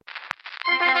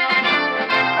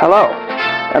Hello,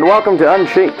 and welcome to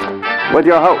Unsheathed with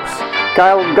your hosts,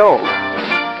 Kyle Gold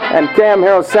and Cam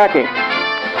Hirosaki.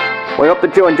 We hope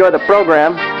that you enjoy the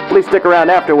program. Please stick around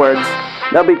afterwards.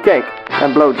 There'll be cake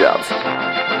and blowjobs.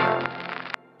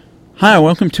 Hi,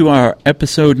 welcome to our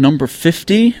episode number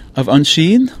 50 of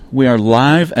Unsheathed. We are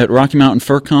live at Rocky Mountain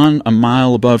FurCon, a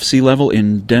mile above sea level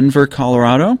in Denver,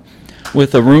 Colorado,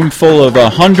 with a room full of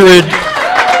 100...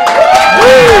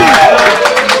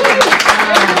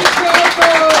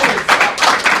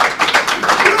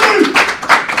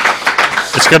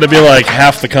 It's going to be like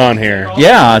half the con here.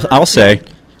 Yeah, I'll say.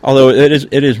 Although it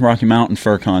is Rocky Mountain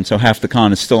FurCon, so half the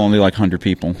con is still only like 100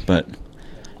 people. But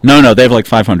no, they have like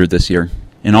 500 this year,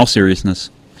 in all seriousness.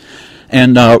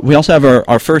 And we also have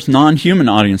our first non-human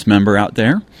audience member out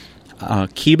there.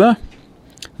 Kiba,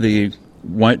 the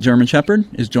white German Shepherd,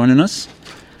 is joining us.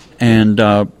 And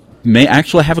may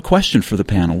actually have a question for the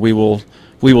panel. We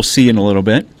will see in a little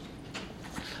bit.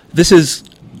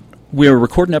 We are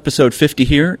recording episode 50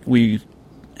 here. We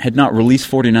had not released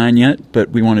 49 yet, but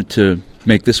we wanted to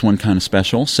make this one kind of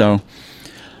special. So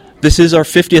this is our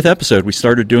 50th episode. We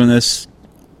started doing this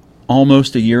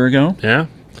almost a year ago. Yeah.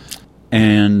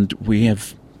 And we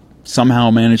have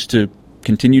somehow managed to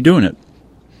continue doing it.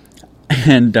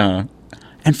 And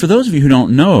for those of you who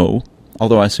don't know,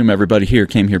 although I assume everybody here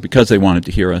came here because they wanted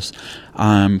to hear us,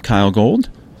 I'm Kyle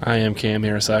Gold. I am Cam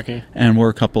Hirosaki. And we're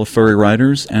a couple of furry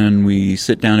writers, and we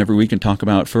sit down every week and talk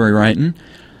about furry writing.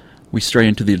 We stray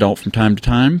into the adult from time to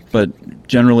time, but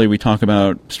generally we talk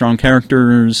about strong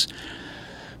characters,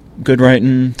 good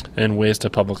writing, and ways to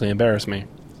publicly embarrass me.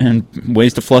 And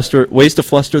ways to fluster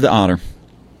the otter.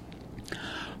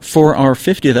 For our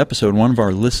 50th episode, one of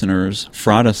our listeners,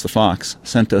 Fraudus the Fox,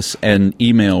 sent us an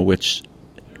email which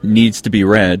needs to be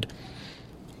read.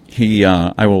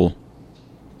 I'll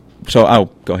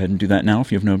go ahead and do that now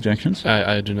if you have no objections.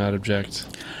 I do not object.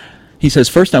 He says,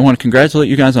 first, I want to congratulate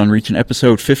you guys on reaching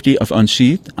episode 50 of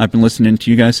Unsheathed. I've been listening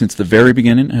to you guys since the very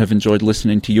beginning and have enjoyed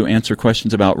listening to you answer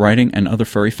questions about writing and other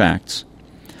furry facts.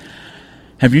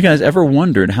 Have you guys ever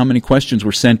wondered how many questions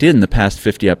were sent in the past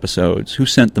 50 episodes, who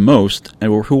sent the most,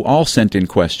 or who all sent in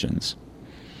questions?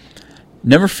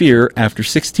 Never fear, after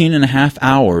 16 and a half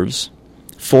hours,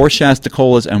 4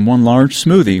 Shasta-Colas and 1 large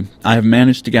smoothie, I have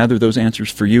managed to gather those answers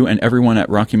for you and everyone at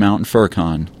Rocky Mountain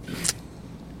FurCon.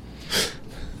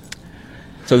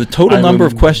 So the total number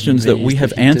of questions that we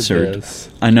have answered...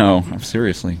 I know,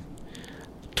 seriously.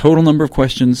 Total number of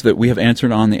questions that we have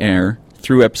answered on the air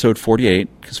through episode 48,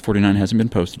 because 49 hasn't been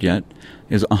posted yet,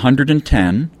 is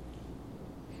 110,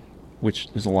 which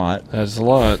is a lot. That's a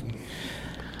lot.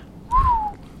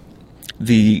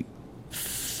 The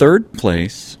third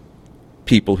place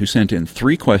people who sent in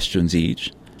 3 questions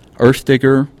each,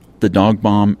 Earthdigger, the Dog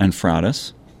Bomb, and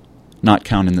Fraudus. Not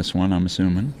counting this one, I'm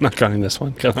assuming. Not counting this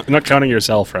one. Not counting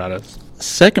yourself, Fraudus.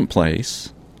 Second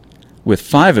place, with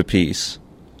 5 apiece,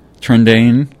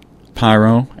 Trendane,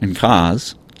 Pyro, and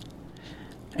Kaz.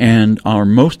 And our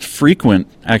most frequent,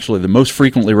 actually the most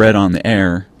frequently read on the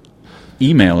air,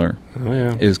 emailer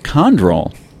is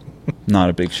Condrol. Not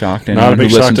a big shock to anyone who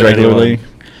listens regularly.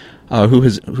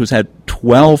 Who's had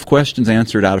 12 questions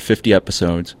answered out of 50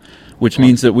 episodes, which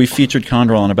means that we featured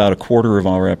Condrol on about a quarter of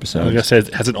our episodes. I was going to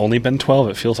say, has it only been 12?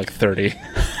 It feels like 30.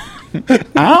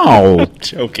 Ow!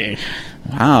 Joking.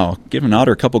 Wow. Give an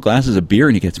otter a couple glasses of beer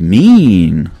and he gets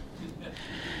mean.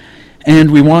 And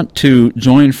we want to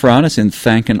join Fraudus in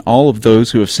thanking all of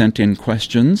those who have sent in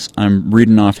questions. I'm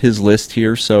reading off his list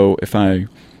here, so if I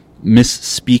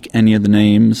misspeak any of the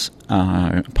names,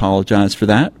 I apologize for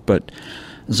that. But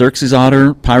Xerxes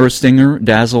Otter, Pyrostinger,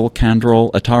 Dazzle,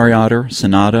 Candrol, Atari Otter,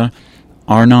 Sonata,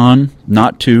 Arnon,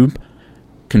 Not Tube,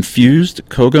 Confused,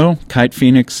 Kogo, Kite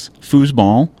Phoenix,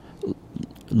 Foosball,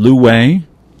 Lu Wei.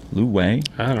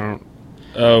 I don't.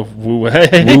 Oh, Wu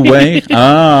Wei.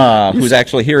 Who's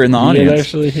actually here in the audience. He's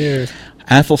actually here.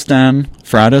 Athelstan,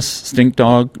 Fraudus, Stink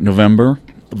Dog, November,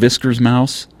 Visker's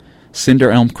Mouse,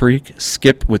 Cinder Elm Creek,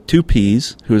 Skip with 2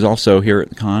 P's, who is also here at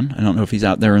the con. I don't know if he's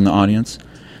out there in the audience.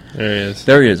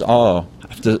 There he is. Oh, I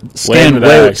have to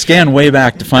scan way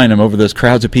back to find him over those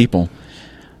crowds of people.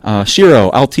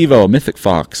 Shiro, Altivo, Mythic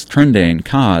Fox, Trendane,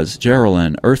 Kaz,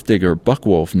 Geraldine, Earthdigger,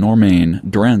 Buckwolf, Normain,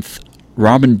 Drenth,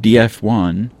 Robin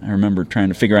DF1, I remember trying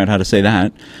to figure out how to say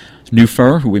that.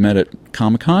 Newfur, who we met at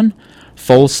Comic-Con.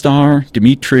 Folstar,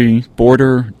 Dimitri,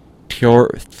 Border,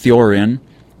 Theorin,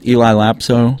 Eli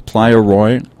Lapso, Playa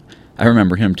Roy. I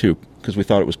remember him too, because we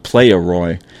thought it was Playa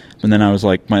Roy. And then I was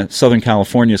like, my Southern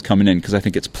California is coming in because I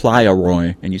think it's Playa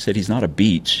Roy. And you said he's not a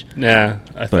beach. Nah,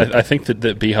 I think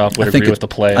that B-Hop would agree with the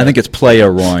Playa. I think it's Playa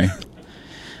Roy.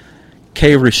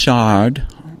 K. Richard,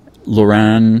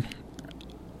 Loran,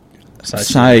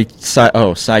 Cy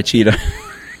Cheetah.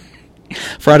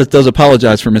 Fridays does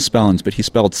apologize for misspellings, but he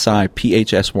spelled Psy,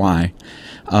 Phsy.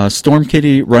 Storm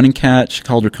Kitty, Running Cat,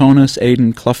 Caldraconis,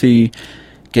 Aiden, Cluffy,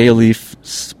 Gayleaf,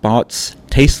 Spots,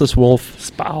 Tasteless Wolf,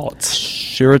 Spots,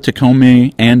 Shira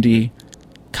Takomi, Andy,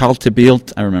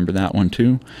 Kaltibilt, I remember that one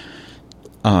too.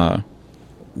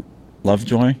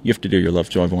 Lovejoy? You have to do your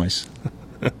Lovejoy voice.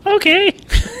 Okay.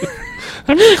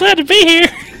 I'm really glad to be here.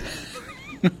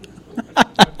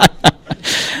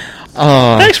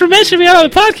 Thanks for mentioning me on the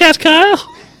podcast, Kyle.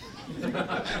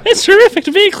 It's terrific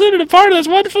to be included a part of this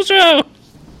wonderful show.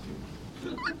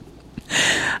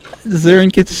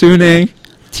 Zarin Kitsune,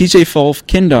 TJ Fulf,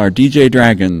 Kindar, DJ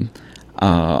Dragon,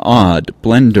 Odd,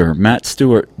 Blender, Matt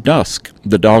Stewart, Dusk,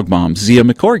 The Dog Bomb, Zia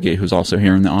McCorgy, who's also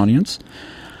here in the audience,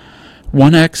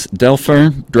 1X,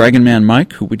 Delfer, Dragon Man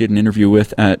Mike, who we did an interview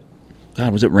with at,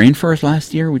 was it Rainforest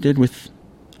last year? We did with,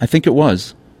 I think it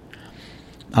was.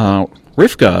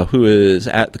 Rivka, who is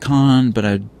at the con, but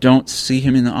I don't see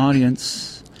him in the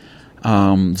audience.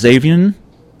 Xavian,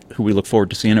 who we look forward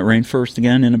to seeing at Rainforest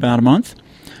again in about a month.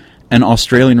 An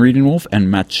Australian Reading Wolf, and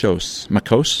Makos.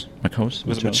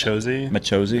 Was it Machosi?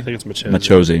 Machosi. I think it's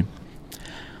Machosi.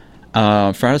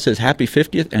 Friday says, happy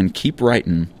 50th and keep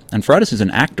writing. And Friday is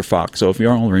an actor fox, so if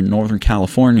you're all in Northern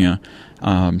California,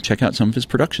 check out some of his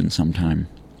productions sometime.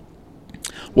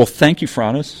 Well, thank you,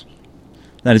 Friday.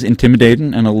 That is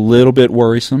intimidating and a little bit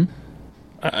worrisome.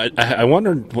 I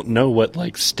know what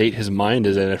like state his mind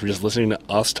is in after just listening to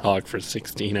us talk for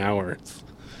 16 hours.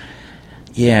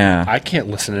 Yeah. I can't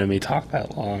listen to me talk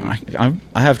that long.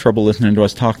 I have trouble listening to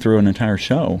us talk through an entire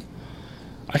show.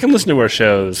 I can listen to our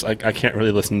shows. I can't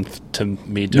really listen to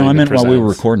me doing. No, I meant while we were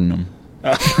recording them.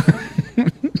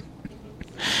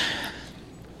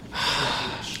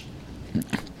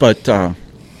 But, well,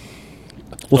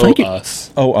 thank you.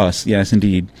 Us. Oh, us. Yes,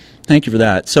 indeed. Thank you for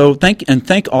that. So thank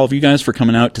all of you guys for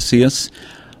coming out to see us.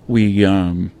 We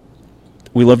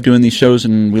love doing these shows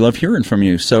and we love hearing from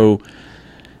you. So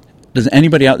does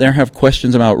anybody out there have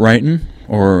questions about writing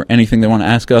or anything they want to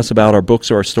ask us about our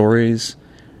books or our stories?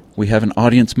 We have an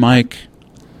audience mic.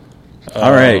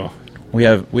 All right. We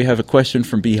have a question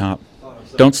from B-Hop.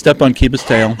 Don't step on Kiba's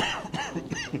tail.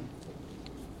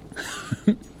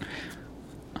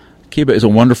 Kiba is a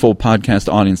wonderful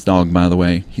podcast audience dog, by the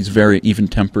way. He's very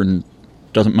even-tempered and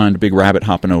doesn't mind a big rabbit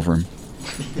hopping over him.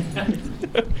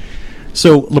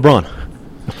 So, LeBron.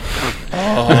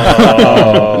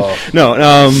 Oh.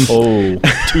 No.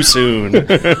 Too soon.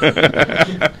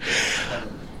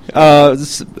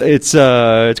 It's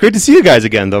great to see you guys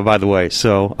again, though. By the way,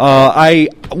 so I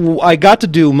got to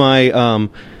do my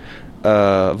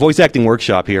voice acting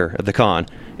workshop here at the con,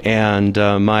 and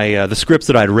the scripts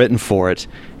that I'd written for it.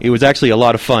 It was actually a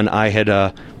lot of fun. I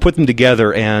had put them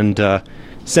together and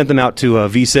sent them out to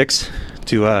V6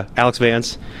 to Alex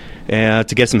Vance. To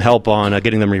get some help on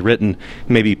getting them rewritten,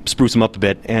 maybe spruce them up a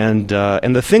bit. And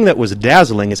the thing that was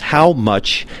dazzling is how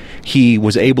much he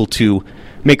was able to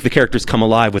make the characters come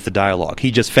alive with the dialogue.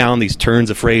 He just found these turns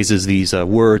of phrases, these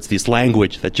words, this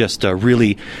language that just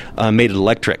really made it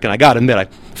electric. And I got to admit, I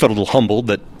felt a little humbled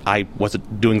that I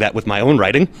wasn't doing that with my own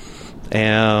writing.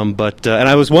 But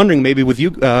I was wondering, maybe with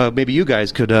you, maybe you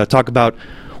guys could talk about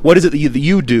what is it that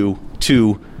you do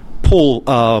to pull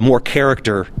more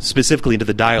character specifically into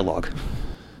the dialogue.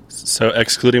 So,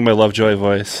 excluding my Lovejoy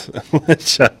voice,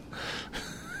 which it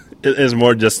is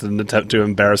more just an attempt to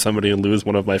embarrass somebody and lose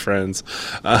one of my friends.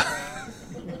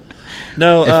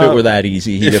 No, if it were that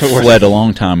easy, he'd have fled a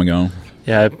long time ago.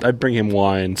 Yeah, I bring him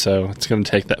wine, so it's going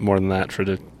to take that more than that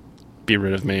to be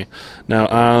rid of me.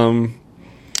 Now,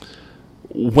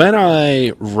 when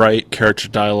I write character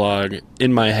dialogue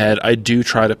in my head, I do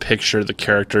try to picture the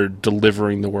character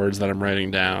delivering the words that I'm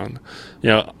writing down. You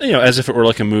know, as if it were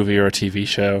like a movie or a TV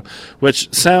show,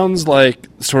 which sounds like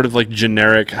sort of like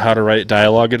generic how to write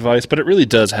dialogue advice, but it really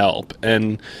does help.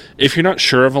 And if you're not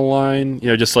sure of a line,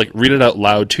 just like read it out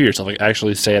loud to yourself, like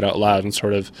actually say it out loud and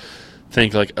sort of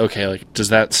think like, okay, like does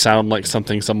that sound like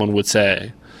something someone would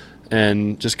say?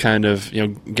 And just kind of,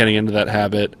 getting into that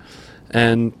habit.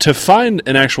 And to find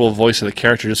an actual voice of the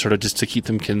character, just to keep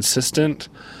them consistent,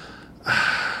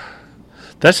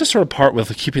 that's just sort of part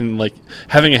with keeping,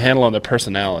 having a handle on their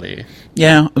personality.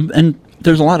 Yeah, and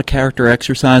there's a lot of character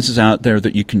exercises out there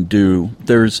that you can do.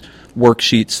 There's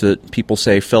worksheets that people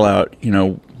say fill out,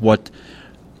 what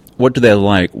do they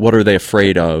like? What are they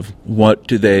afraid of? What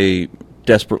do they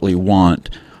desperately want?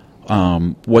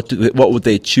 What would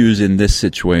they choose in this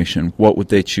situation? What would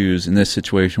they choose in this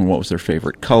situation? What was their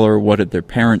favorite color? What did their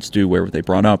parents do? Where were they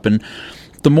brought up? And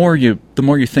the more you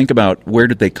think about where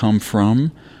did they come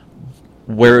from,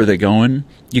 where are they going,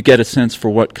 you get a sense for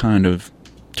what kind of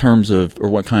turns of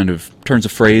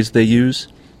phrase they use.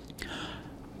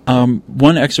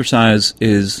 One exercise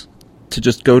is to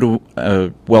just go to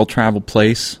a well-traveled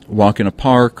place, walk in a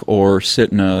park, or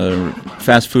sit in a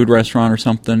fast food restaurant or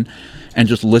something, and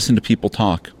just listen to people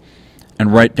talk,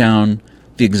 and write down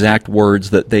the exact words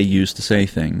that they use to say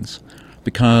things.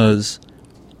 Because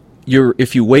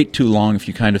if you wait too long, if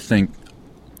you kind of think,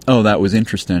 oh, that was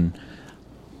interesting,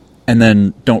 and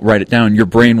then don't write it down, your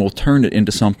brain will turn it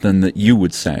into something that you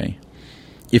would say.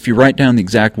 If you write down the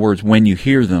exact words when you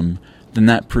hear them, then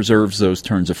that preserves those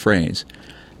turns of phrase.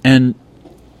 And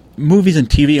movies and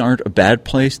TV aren't a bad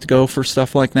place to go for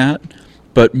stuff like that,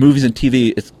 but movies and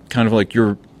TV, it's kind of like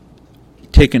you're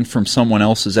taken from someone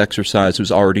else's exercise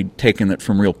who's already taken it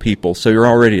from real people, so you're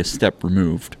already a step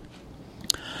removed.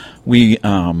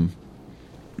 I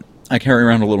carry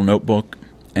around a little notebook,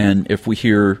 and if we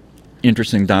hear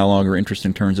interesting dialogue or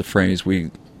interesting turns of phrase,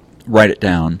 we write it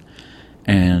down.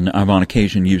 And I've on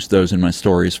occasion used those in my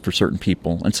stories for certain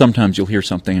people. And sometimes you'll hear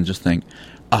something and just think,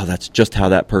 oh, that's just how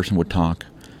that person would talk.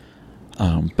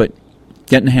 But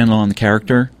getting a handle on the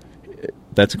character,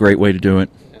 that's a great way to do it.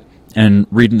 And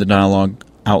reading the dialogue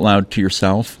out loud to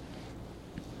yourself.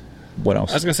 What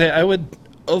else? I was going to say, I would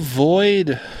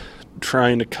avoid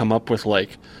trying to come up with,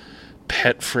 like,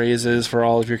 pet phrases for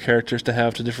all of your characters to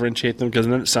have to differentiate them, because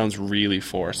then it sounds really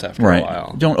forced after a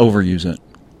while. Don't overuse it.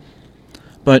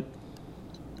 But,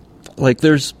 like,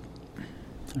 I'm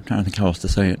trying to think how else to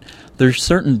say it. There's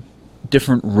certain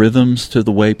different rhythms to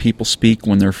the way people speak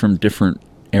when they're from different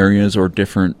areas or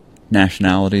different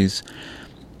nationalities.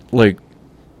 Like,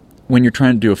 when you're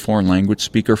trying to do a foreign language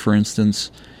speaker, for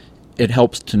instance, it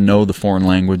helps to know the foreign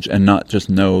language and not just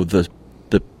know the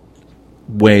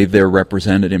way they're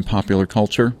represented in popular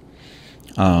culture.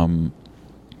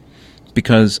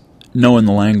 Because knowing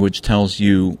the language tells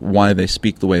you why they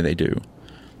speak the way they do.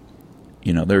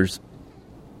 You know, there's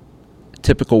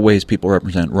typical ways people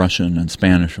represent Russian and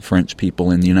Spanish and French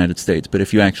people in the United States, but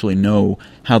if you actually know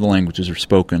how the languages are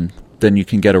spoken, then you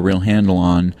can get a real handle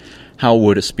on how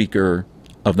would a speaker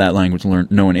of that language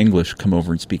knowing English come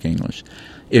over and speak English.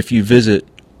 If you visit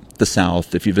the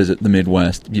South, if you visit the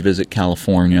Midwest, if you visit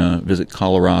California, visit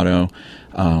Colorado,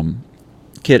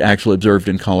 Kit actually observed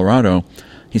in Colorado,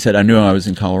 he said, I knew I was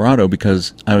in Colorado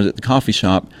because I was at the coffee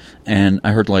shop and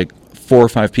I heard like 4 or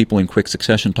 5 people in quick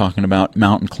succession talking about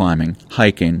mountain climbing,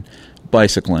 hiking,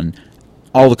 bicycling,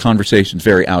 all the conversations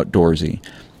very outdoorsy.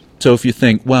 So if you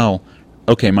think, well,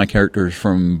 okay, my character is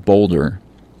from Boulder,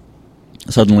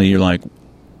 suddenly you're like,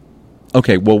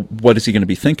 okay, well, what is he going to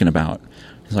be thinking about?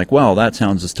 It's like, well, that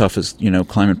sounds as tough as,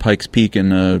 climbing Pikes Peak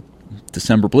in a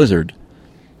December blizzard.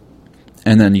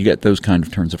 And then you get those kind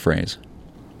of turns of phrase.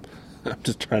 I'm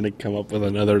just trying to come up with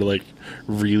another,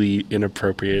 really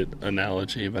inappropriate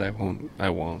analogy, but I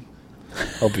won't.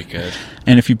 I'll be good.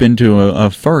 And if you've been to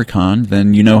a furry-con,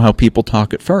 then you know how people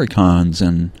talk at furry-cons.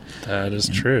 And that is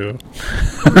true.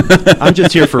 I'm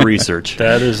just here for research.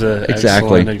 That is an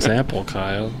excellent example,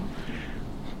 Kyle.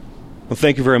 Well,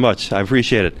 thank you very much. I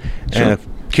appreciate it. Sure.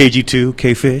 KG2,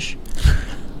 K-Fish.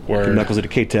 Word. Knuckles at a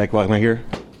K-Tech while I'm here.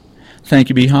 Thank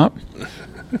you, B-Hop.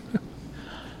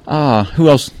 Who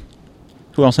else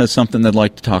has something they'd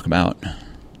like to talk about?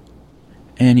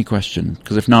 Any question?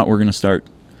 Because if not, we're going to start.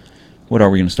 What are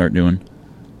we going to start doing?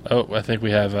 Oh, I think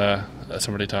we have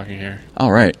somebody talking here.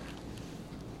 All right.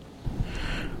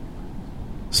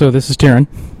 So this is Taryn.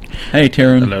 Hey,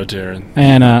 Taryn. Hello, Taryn.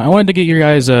 And I wanted to get your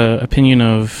guys' opinion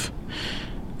of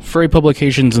furry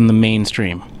publications in the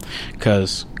mainstream.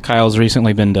 Because Kyle's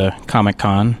recently been to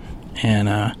Comic-Con, and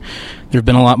there have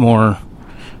been a lot more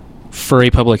furry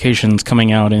publications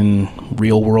coming out in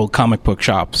real-world comic book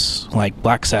shops, like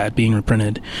Black Sad being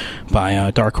reprinted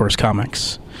by Dark Horse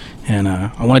Comics. And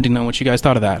I wanted to know what you guys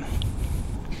thought of that.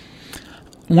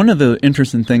 One of the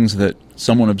interesting things that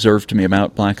someone observed to me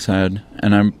about Black Sad,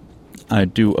 and I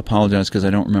do apologize because I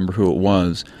don't remember who it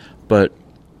was, but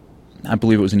I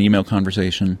believe it was an email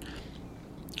conversation.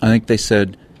 I think they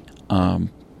said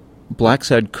Black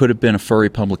Sad could have been a furry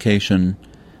publication,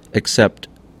 except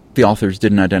the authors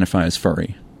didn't identify as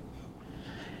furry.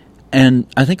 And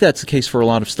I think that's the case for a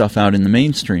lot of stuff out in the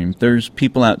mainstream. There's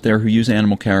people out there who use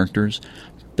animal characters.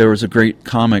 There was a great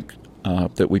comic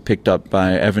that we picked up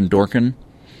by Evan Dorkin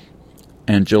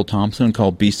and Jill Thompson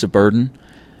called Beasts of Burden.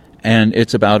 And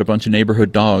it's about a bunch of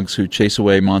neighborhood dogs who chase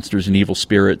away monsters and evil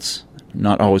spirits,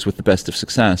 not always with the best of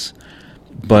success.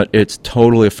 But it's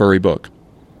totally a furry book,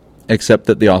 except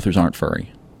that the authors aren't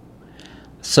furry.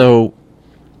 So,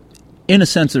 in a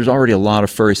sense, there's already a lot of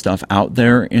furry stuff out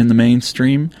there in the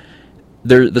mainstream.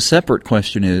 The separate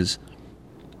question is,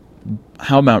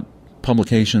 how about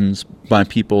publications by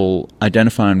people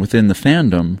identifying within the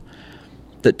fandom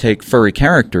that take furry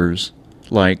characters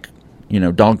like,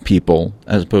 dog people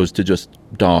as opposed to just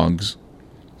dogs,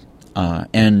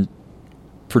 and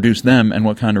produce them, and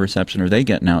what kind of reception are they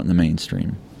getting out in the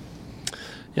mainstream?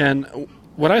 Yeah, and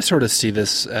what I sort of see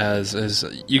this as is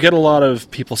you get a lot of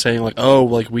people saying, like, oh,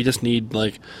 like, we just need,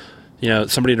 like,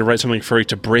 somebody to write something furry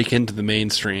to break into the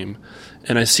mainstream.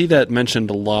 And I see that mentioned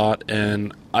a lot,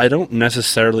 and I don't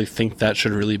necessarily think that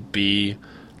should really be,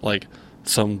 like,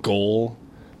 some goal.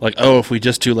 Like, oh, if we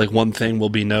just do, like, one thing, we'll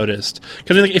be noticed.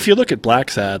 Because, like, if you look at Black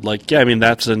Sad, like, yeah, I mean,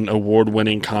 that's an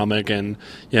award-winning comic, and,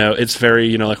 it's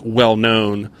very, like,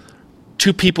 well-known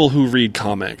to people who read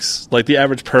comics. Like, the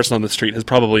average person on the street has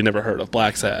probably never heard of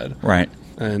Black Sad. Right.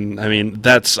 And, I mean,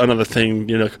 that's another thing,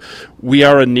 we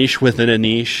are a niche within a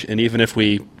niche, and even if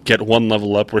we get one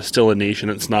level up, we're still a niche, and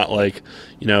it's not like,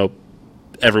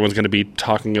 everyone's going to be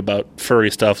talking about furry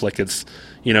stuff like it's,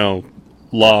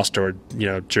 Lost or,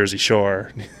 Jersey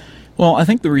Shore. Well, I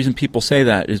think the reason people say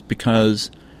that is because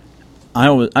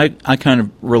I kind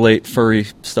of relate furry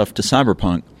stuff to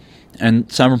cyberpunk, and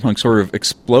cyberpunk sort of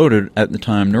exploded at the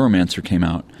time Neuromancer came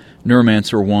out.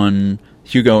 Neuromancer won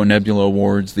Hugo and Nebula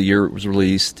Awards the year it was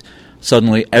released.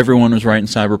 Suddenly, everyone was writing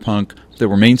cyberpunk. There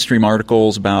were mainstream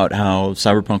articles about how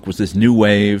cyberpunk was this new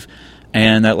wave,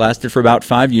 and that lasted for about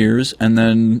 5 years, and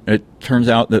then it turns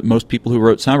out that most people who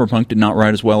wrote cyberpunk did not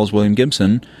write as well as William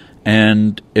Gibson,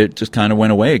 and it just kind of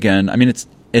went away again. I mean,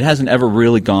 it hasn't ever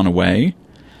really gone away,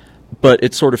 but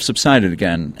it sort of subsided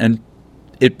again, and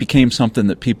it became something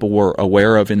that people were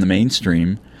aware of in the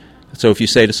mainstream. So if you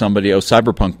say to somebody, oh,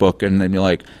 cyberpunk book, and then you're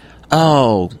like,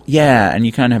 oh, yeah, and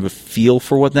you kind of have a feel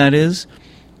for what that is,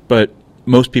 but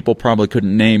most people probably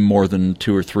couldn't name more than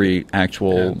 2 or 3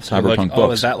 actual cyberpunk books. Oh,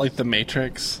 is that like The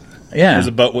Matrix? Yeah. Is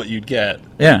about what you'd get.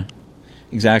 Yeah,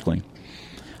 exactly.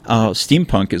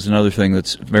 Steampunk is another thing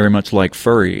that's very much like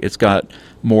furry. It's got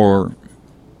more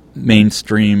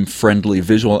mainstream-friendly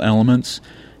visual elements,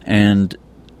 and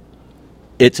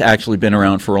it's actually been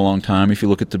around for a long time. If you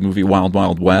look at the movie Wild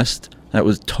Wild West, that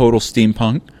was total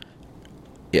steampunk.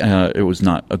 It was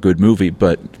not a good movie,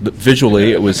 but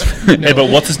visually it was... Hey, but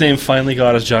what's his name finally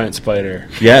got his giant spider?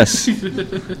 Yes.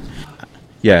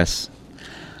 Yes.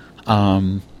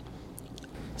 But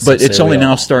it's only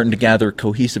now starting to gather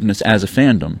cohesiveness as a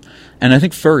fandom. And I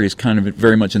think furry is kind of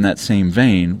very much in that same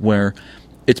vein, where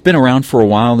it's been around for a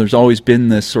while. There's always been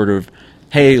this sort of,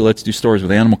 hey, let's do stories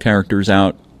with animal characters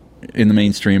out in the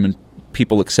mainstream, and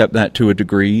people accept that to a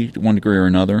degree, one degree or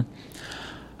another.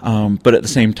 But at the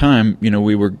same time,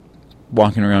 we were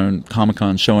walking around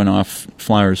Comic-Con showing off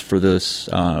flyers for this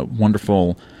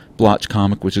wonderful Blotch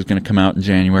comic, which is going to come out in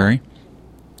January.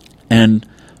 And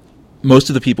most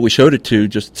of the people we showed it to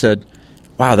just said,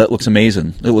 wow, that looks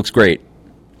amazing. It looks great.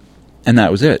 And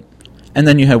that was it. And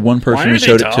then you had one person we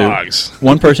showed it to.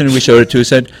 One person who we showed it to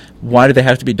said, why do they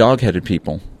have to be dog-headed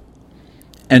people?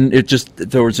 And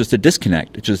there was just a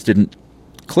disconnect. It just didn't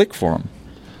click for them.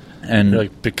 And you're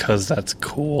like, because that's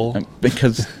cool.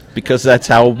 Because that's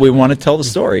how we want to tell the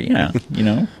story. Yeah,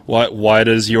 Why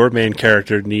does your main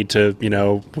character need to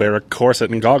wear a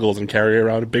corset and goggles and carry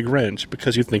around a big wrench?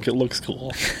 Because you think it looks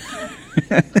cool.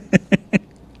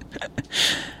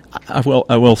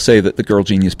 I will say that the Girl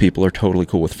Genius people are totally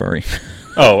cool with furry.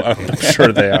 Oh, I'm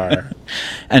sure they are.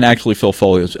 And actually, Phil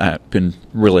Foley's been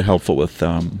really helpful with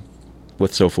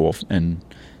Soph-Wolf, and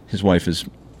his wife is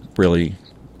really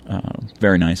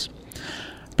very nice.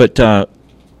 But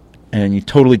and you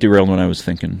totally derailed what I was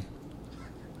thinking.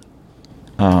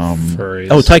 Furries.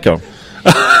 Oh, Tycho.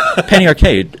 Penny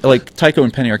Arcade. Like, Tycho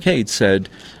and Penny Arcade said,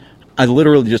 I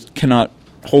literally just cannot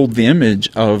hold the image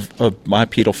of a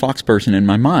bipedal fox person in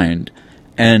my mind.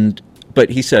 But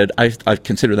he said, I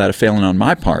consider that a failing on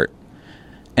my part.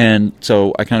 And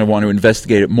so I kind of want to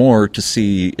investigate it more to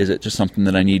see, is it just something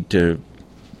that I need to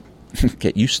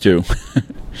get used to?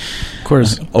 Of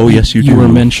course. Oh, yes, you do. You were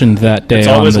mentioned that day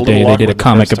on the day they did a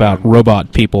comic about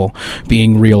robot people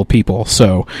being real people.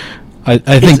 So I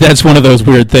think that's one of those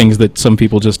weird things that some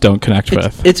people just don't connect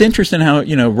with. It's interesting how,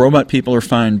 robot people are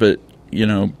fine, but,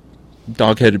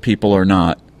 dog-headed people are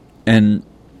not. And,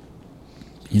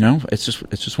 it's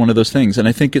just one of those things. And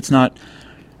I think it's not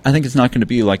going to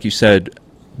be, like you said,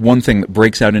 one thing that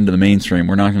breaks out into the mainstream.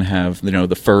 We're not going to have,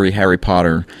 the furry Harry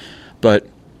Potter. But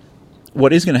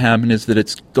what is going to happen is that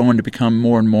it's going to become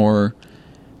more and more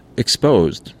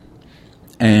exposed.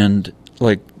 And,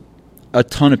 like, a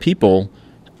ton of people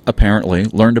apparently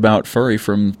learned about furry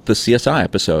from the CSI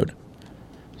episode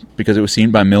because it was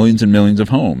seen by millions and millions of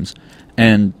homes.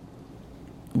 And,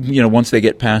 once they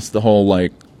get past the whole,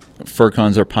 like,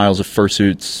 furcons are piles of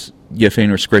fursuits,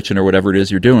 yiffing or scritching or whatever it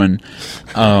is you're doing.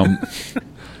 I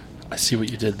see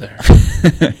what you did there.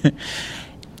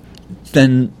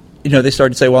 Then they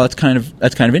started to say, well, that's kind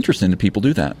of interesting that people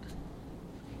do that.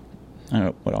 I don't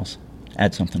know what else.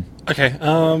 Add something. Okay.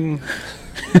 I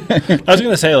was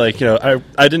going to say,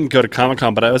 I didn't go to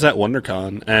Comic-Con, but I was at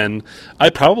WonderCon, and I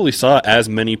probably saw as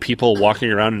many people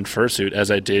walking around in fursuit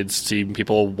as I did see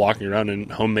people walking around in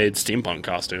homemade steampunk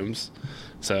costumes.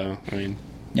 So, I mean...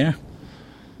 Yeah.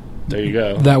 There you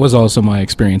go. That was also my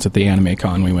experience at the Anime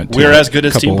Con we went to. We're as good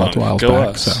as Steampunk. Steampunk. Go back,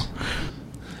 us. So.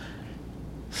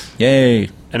 Yay.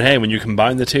 And hey, when you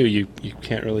combine the two, you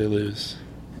can't really lose.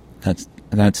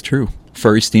 That's true.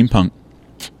 Furry steampunk.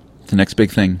 It's the next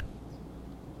big thing.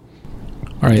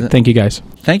 All right, thank you guys.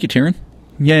 Thank you, Tyrion.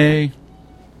 Yay.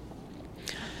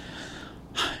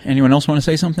 Anyone else want to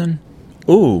say something?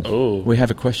 Ooh. We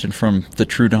have a question from the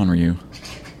True Donryu.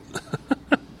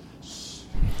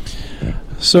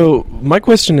 So, my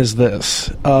question is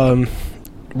this.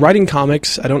 Writing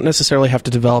comics, I don't necessarily have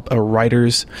to develop a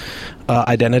writer's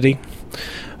identity,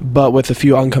 but with a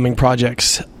few oncoming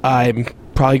projects, I'm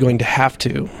probably going to have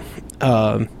to.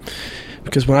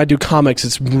 Because when I do comics,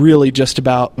 it's really just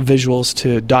about visuals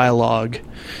to dialogue.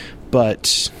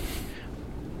 But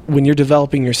when you're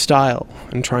developing your style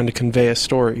and trying to convey a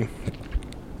story,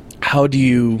 how do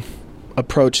you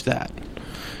approach that?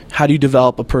 How do you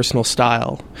develop a personal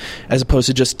style as opposed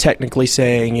to just technically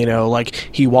saying,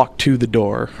 he walked to the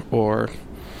door or,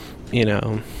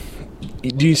 do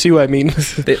you see what I mean?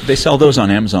 They sell those on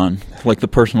Amazon, like the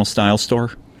personal style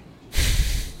store.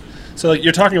 So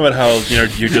you're talking about how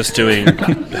you're just doing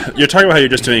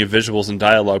visuals and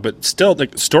dialogue, but still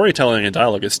storytelling and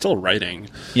dialogue is still writing.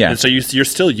 Yeah. And so you're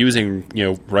still using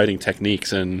writing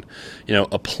techniques and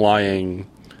applying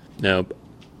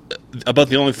about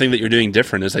the only thing that you're doing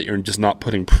different is that you're just not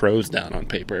putting prose down on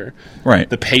paper. Right.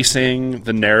 The pacing,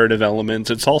 the narrative elements,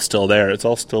 it's all still there. It's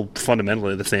all still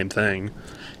fundamentally the same thing.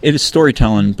 It is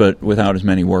storytelling, but without as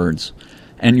many words.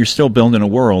 And you're still building a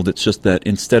world. It's just that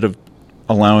instead of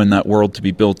allowing that world to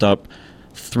be built up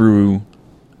through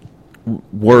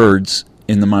words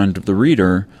in the mind of the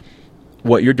reader,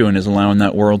 what you're doing is allowing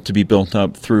that world to be built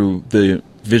up through the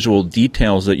visual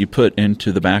details that you put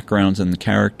into the backgrounds and the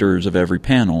characters of every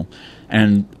panel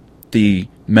and the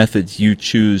methods you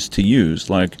choose to use,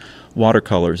 like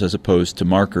watercolors as opposed to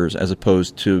markers, as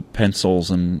opposed to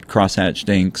pencils and crosshatched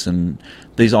inks, and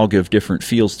these all give different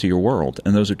feels to your world.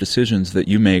 And those are decisions that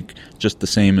you make just the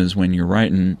same as when you're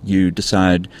writing. You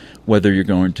decide whether you're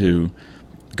going to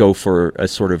go for a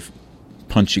sort of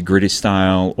punchy, gritty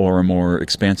style or a more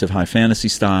expansive high fantasy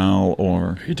style, or...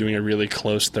 Are you doing a really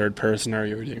close third person, or are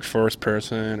you doing first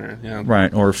person?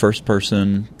 Right, or first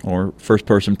person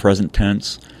present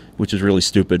tense, which is really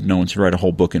stupid. No one should write a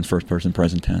whole book in first person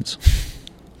present tense.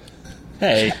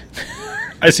 Hey,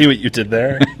 I see what you did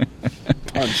there.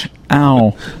 Punch.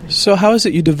 Ow. So how is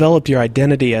it you developed your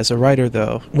identity as a writer,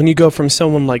 though? When you go from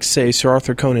someone like, say, Sir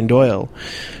Arthur Conan Doyle,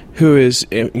 who is,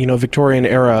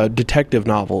 Victorian-era detective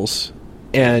novels,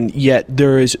 and yet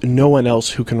there is no one else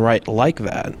who can write like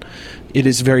that. It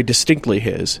is very distinctly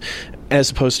his.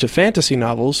 As opposed to fantasy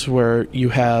novels, where you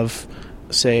have,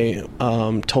 say,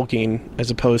 Tolkien,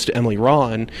 as opposed to Emily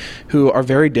Ron, who are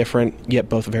very different, yet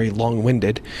both very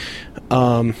long-winded.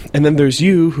 And then there's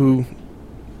you, who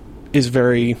is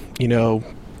very,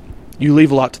 you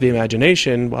leave a lot to the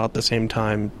imagination, while at the same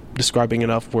time describing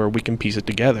enough where we can piece it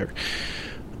together.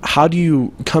 How do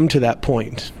you come to that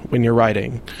point when you're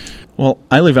writing? Well,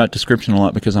 I leave out description a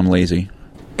lot because I'm lazy.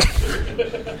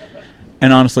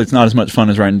 And honestly, it's not as much fun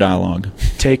as writing dialogue.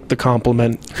 Take the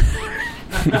compliment.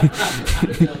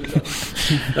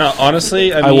 No,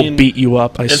 honestly, I will beat you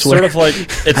up, I swear. Sort of like...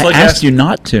 I asked you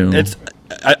not to.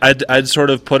 I'd sort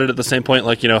of put it at the same point,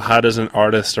 like, how does an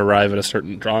artist arrive at a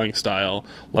certain drawing style?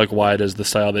 Like, why does the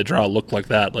style they draw look like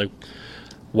that? Like,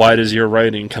 why does your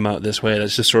writing come out this way?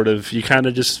 That's just sort of, you kind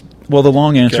of just... Well, the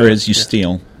long answer is you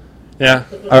steal. Yeah.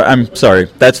 I'm sorry.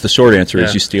 That's the short answer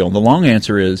is you steal. The long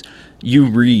answer is you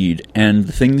read, and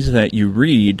the things that you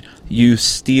read, you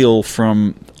steal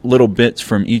from little bits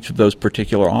from each of those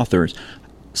particular authors.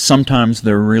 Sometimes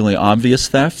they're really obvious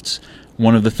thefts.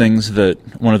 One of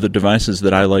the devices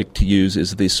that I like to use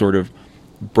is the sort of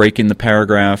break in the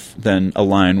paragraph, then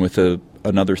align with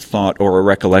another thought or a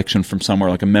recollection from somewhere,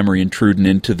 like a memory intruding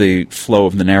into the flow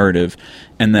of the narrative,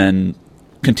 and then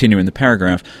continue in the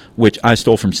paragraph, which I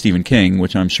stole from Stephen King,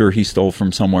 which I'm sure he stole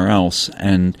from somewhere else,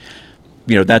 and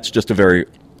that's just a very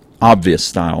obvious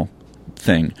style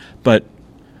thing. But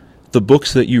the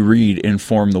books that you read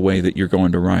inform the way that you're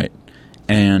going to write,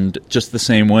 And just the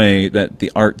same way that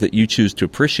the art that you choose to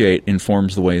appreciate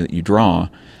informs the way that you draw,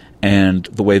 and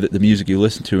the way that the music you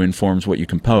listen to informs what you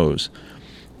compose.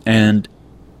 And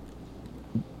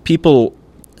people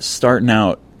starting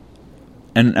out,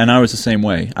 and I was the same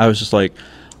way. I was just like,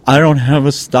 I don't have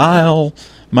a style.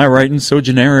 My writing's so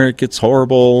generic, it's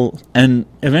horrible. And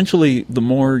eventually, the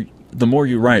more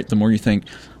you write, the more you think,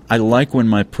 I like when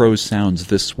my prose sounds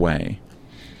this way.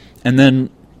 And then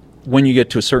when you get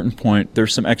to a certain point,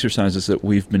 there's some exercises that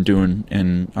we've been doing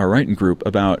in our writing group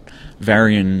about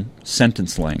varying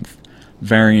sentence length,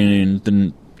 varying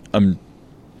the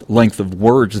length of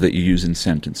words that you use in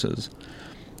sentences.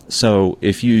 So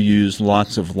if you use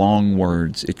lots of long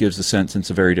words, it gives the sentence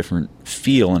a very different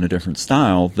feel and a different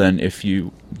style than if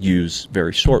you use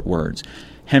very short words.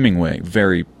 Hemingway,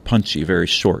 very punchy, very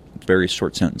short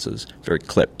sentences, very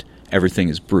clipped. Everything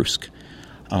is brusque.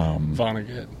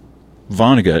 Vonnegut,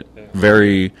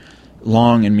 very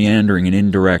long and meandering and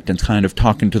indirect, and kind of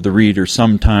talking to the reader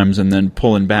sometimes and then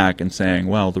pulling back and saying,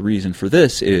 well, the reason for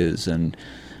this is, and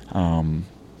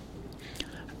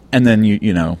then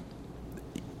you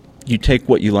take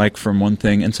what you like from one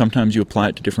thing, and sometimes you apply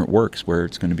it to different works where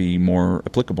it's going to be more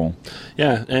applicable.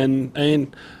 Yeah, and I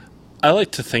mean, I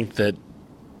like to think that,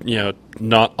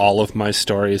 not all of my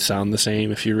stories sound the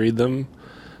same if you read them.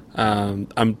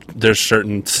 There's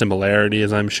certain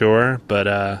similarities, I'm sure, but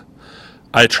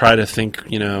I try to think,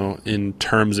 in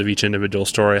terms of each individual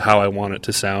story, how I want it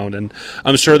to sound. And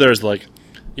I'm sure there's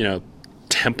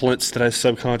templates that I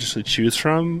subconsciously choose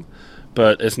from,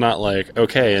 but it's not like,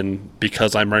 okay, and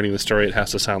because I'm writing the story, it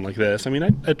has to sound like this. I mean,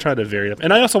 I try to vary it up,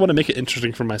 and I also want to make it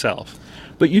interesting for myself.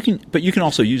 But you can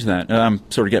also use that. I'm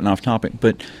sort of getting off topic,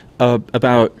 but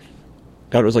it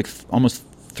was almost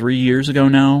 3 years ago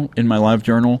now in my live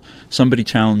journal, somebody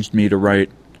challenged me to write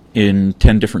in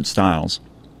 10 different styles.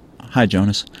 Hi,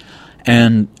 Jonas.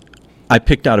 And I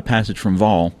picked out a passage from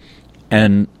Vol,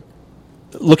 and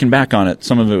looking back on it,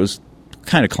 some of it was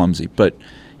kind of clumsy, but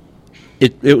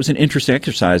it was an interesting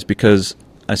exercise because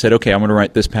I said, okay, I'm going to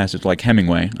write this passage like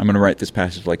Hemingway. I'm going to write this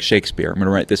passage like Shakespeare. I'm going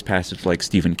to write this passage like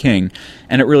Stephen King.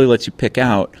 And it really lets you pick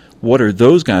out what are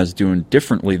those guys doing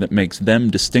differently that makes them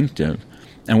distinctive,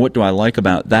 and what do I like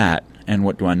about that, and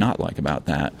what do I not like about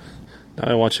that.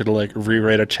 Now I want you to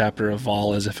rewrite a chapter of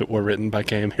Vol as if it were written by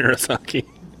K.M. Hirosaki.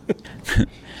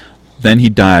 Then he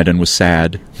died and was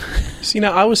sad. See,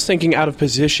 now I was thinking out of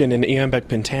position in Iambic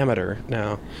pentameter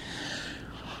now.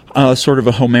 Sort of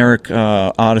a Homeric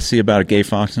odyssey about a gay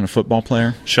fox and a football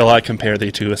player. Shall I compare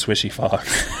thee to a swishy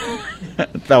fox?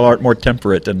 Thou art more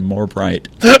temperate and more bright.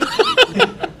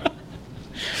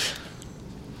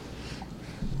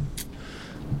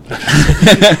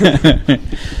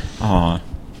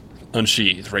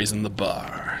 Unsheath, raising the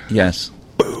bar. Yes,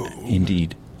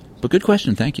 indeed. But good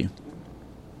question, thank you.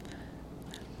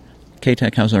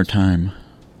 K-Tech, how's our time?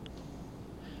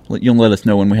 You'll let us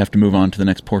know when we have to move on to the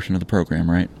next portion of the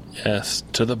program, right? Yes,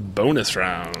 to the bonus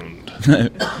round.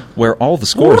 Where all the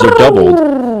scores are doubled.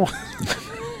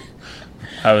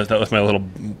 That was my little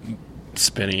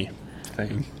spinny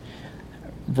thing.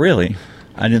 Really?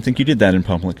 I didn't think you did that in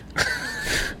public.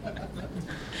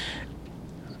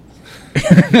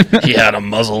 He had a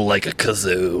muzzle like a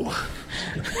kazoo.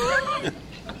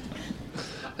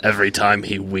 Every time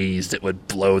he wheezed, it would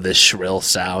blow this shrill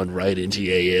sound right into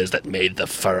your ears that made the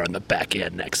fur on the back of your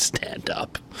neck stand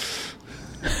up.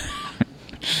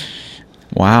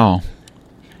 Wow.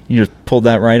 You just pulled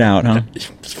that right out, huh?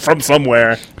 From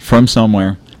somewhere. From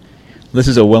somewhere. This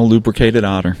is a well-lubricated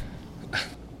otter.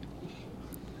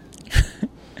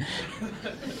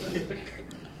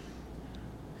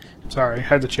 Sorry, I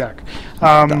had to check.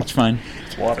 That's fine.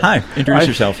 It's water. Hi, introduce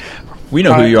yourself. We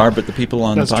know who you are, but the people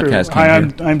on the podcast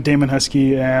can't hear. I'm Damon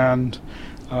Husky, and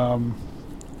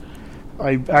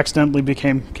I accidentally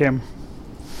became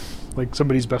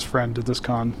somebody's best friend at this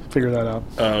con. Figure that out.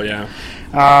 Oh, yeah.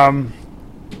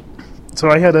 So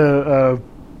I had a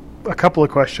couple of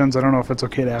questions. I don't know if it's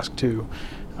okay to ask two.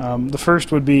 The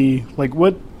first would be,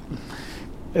 what,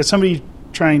 as somebody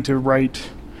trying to write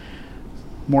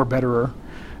more betterer,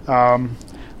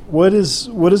 what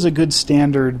is a good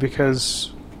standard?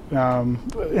 Because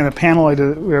in a panel I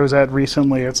was at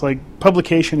recently, it's like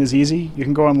publication is easy. You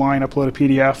can go online, upload a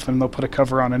PDF, and they'll put a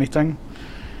cover on anything.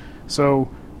 So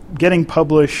getting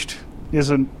published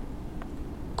isn't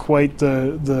quite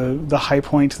the high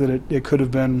point that it could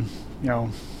have been,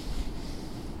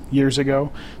 years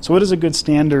ago. So what is a good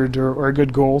standard or a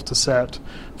good goal to set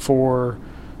for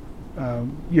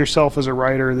yourself as a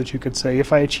writer that you could say,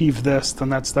 if I achieve this, then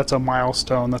that's a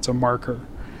milestone, that's a marker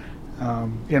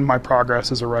in my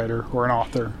progress as a writer or an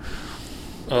author?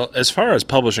 Well, as far as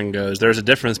publishing goes, there's a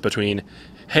difference between,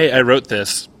 hey, I wrote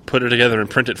this, put it together and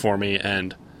print it for me,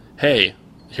 and, hey,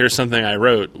 here's something I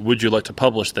wrote, would you like to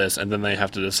publish this? And then they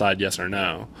have to decide yes or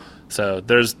no. So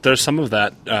there's some of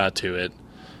that to it.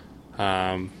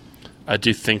 I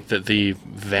do think that the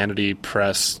vanity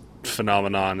press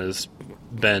phenomenon has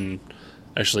been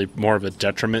actually more of a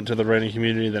detriment to the writing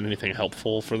community than anything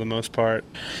helpful for the most part.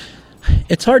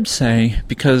 It's hard to say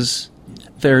because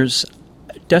there's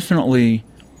definitely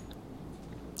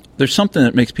something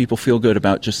that makes people feel good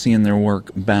about just seeing their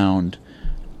work bound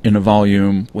in a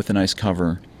volume with a nice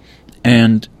cover.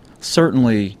 And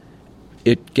certainly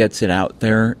it gets it out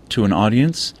there to an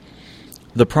audience.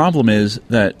 The problem is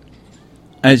that,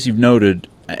 as you've noted,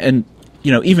 and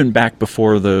even back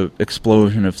before the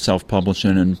explosion of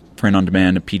self-publishing and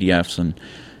print-on-demand and PDFs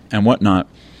and whatnot,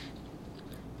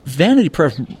 Vanity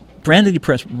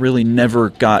Press really never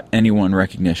got anyone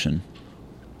recognition.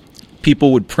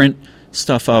 People would print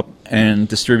stuff up and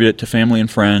distribute it to family and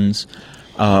friends.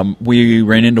 We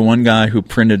ran into one guy who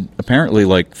printed apparently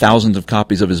like thousands of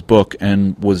copies of his book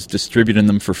and was distributing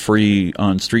them for free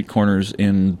on street corners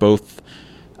in both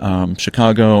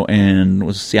Chicago and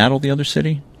was Seattle the other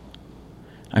city?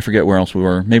 I forget where else we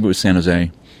were. Maybe it was San Jose.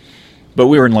 But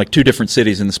we were in like two different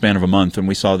cities in the span of a month, and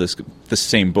we saw this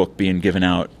same book being given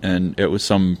out, and it was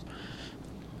some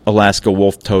Alaska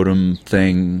wolf totem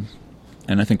thing,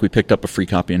 and I think we picked up a free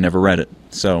copy and never read it.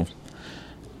 So,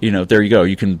 there you go.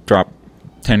 You can drop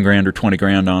 $10,000 or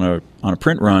 $20,000 on a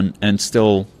print run, and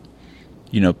still,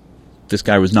 this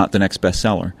guy was not the next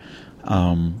bestseller.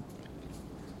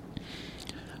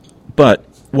 But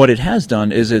what it has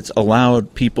done is it's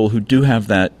allowed people who do have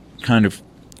that kind of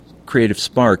creative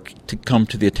spark to come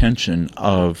to the attention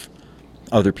of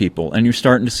other people. And you're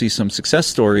starting to see some success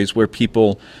stories where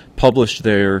people publish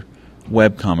their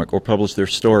webcomic or publish their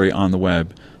story on the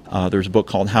web. There's a book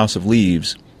called House of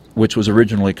Leaves, which was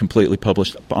originally completely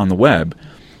published on the web,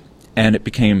 and it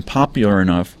became popular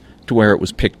enough to where it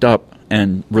was picked up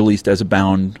and released as a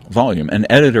bound volume. An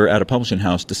editor at a publishing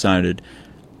house decided,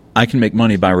 I can make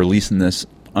money by releasing this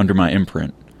under my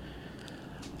imprint.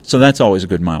 So that's always a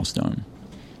good milestone.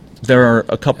 There are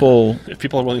a couple... If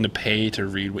people are willing to pay to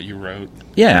read what you wrote.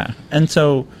 Yeah, and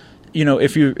so,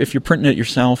 if you're printing it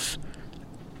yourself,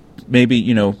 maybe,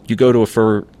 you go to a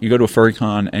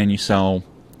FurryCon and you sell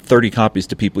 30 copies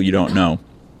to people you don't know.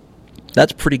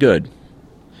 That's pretty good.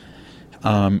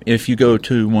 If you go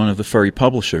to one of the furry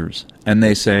publishers and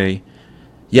they say,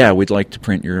 yeah, we'd like to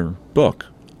print your book,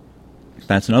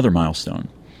 that's another milestone.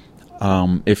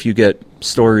 If you get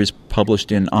stories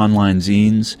published in online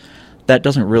zines, that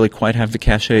doesn't really quite have the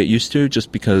cachet it used to,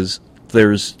 just because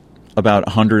there's about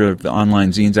 100 of the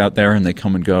online zines out there and they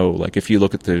come and go. Like if you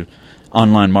look at the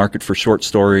online market for short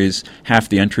stories, half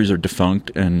the entries are defunct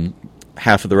and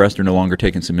half of the rest are no longer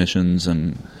taking submissions.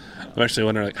 And I'm actually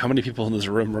wondering, how many people in this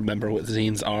room remember what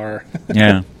zines are?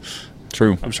 Yeah,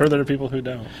 true. I'm sure there are people who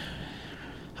don't.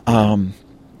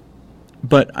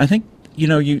 But I think,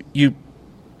 the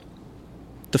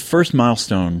first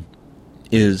milestone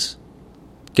is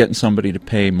getting somebody to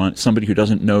pay money, somebody who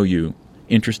doesn't know you,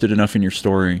 interested enough in your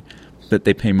story that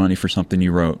they pay money for something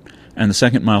you wrote. And the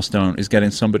second milestone is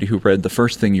getting somebody who read the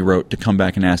first thing you wrote to come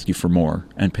back and ask you for more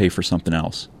and pay for something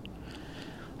else.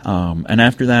 And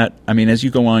after that, as you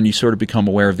go on, you sort of become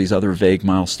aware of these other vague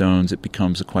milestones. It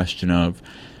becomes a question of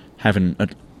having a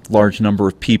large number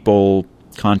of people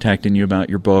contacting you about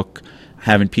your book,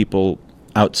 having people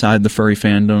outside the furry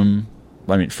fandom,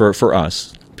 for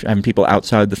us, having people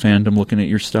outside the fandom looking at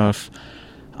your stuff.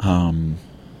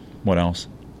 What else?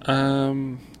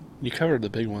 You covered the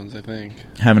big ones, I think.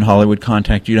 Having Hollywood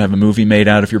contact you to have a movie made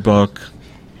out of your book.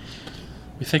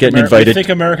 We think invited. We think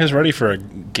America's ready for a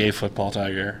gay football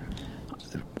tiger.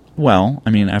 Well,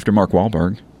 after Mark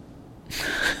Wahlberg.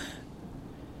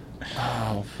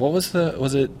 Oh, what was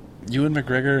it Ewan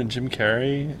McGregor and Jim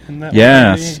Carrey in that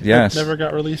yes, movie? Yes. That never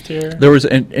got released here? There was,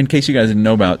 in case you guys didn't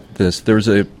know about this, there was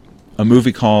a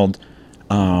movie called,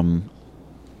 I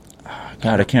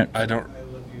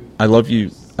Love You,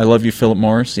 Philip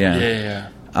Morris. Yeah.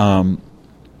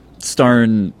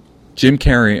 Starring Jim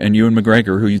Carrey and Ewan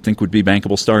McGregor, who you'd think would be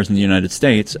bankable stars in the United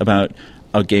States, about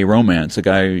a gay romance. A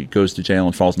guy goes to jail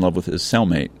and falls in love with his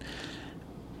cellmate.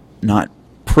 Not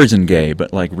prison gay,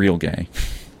 but like real gay.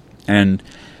 And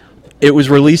it was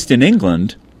released in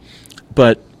England,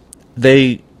 but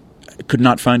they could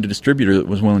not find a distributor that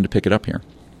was willing to pick it up here.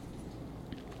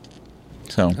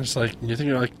 So it's like, you're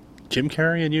thinking like Jim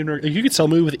Carrey and Ewan McGregor. You could sell a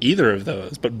movie with either of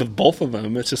those, but both of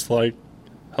them, it's just like,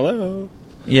 hello.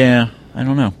 Yeah, I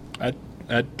don't know.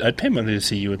 I'd pay money to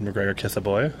see Ewan McGregor kiss a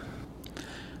boy.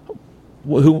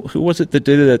 who was it that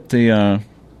did it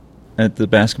at the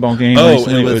basketball game? Oh,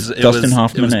 recently? it was Dustin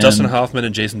Hoffman. It was Dustin Hoffman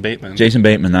and Jason Bateman. Jason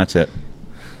Bateman, that's it.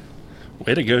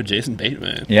 Way to go, Jason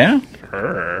Bateman. Yeah.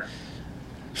 Grr.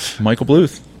 Michael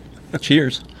Bluth.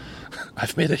 Cheers.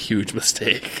 I've made a huge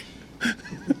mistake.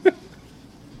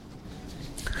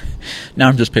 Now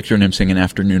I'm just picturing him singing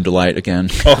Afternoon Delight again.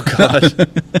 Oh,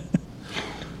 God.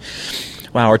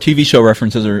 Wow, our TV show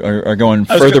references are going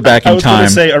further back in time. I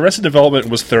was going to say, Arrested Development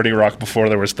was 30 Rock before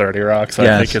there was 30 Rock, so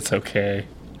yes. I think it's okay.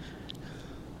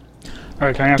 All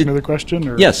right, can I ask another question?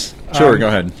 Or? Yes, sure, go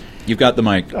ahead. You've got the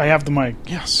mic. I have the mic,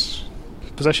 yes.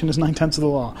 Possession is 9/10 of the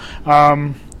law.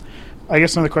 I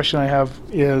guess another question I have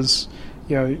is,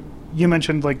 you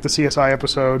mentioned like the CSI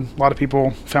episode. A lot of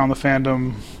people found the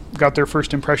fandom, got their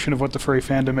first impression of what the furry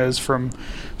fandom is from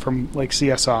like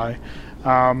CSI.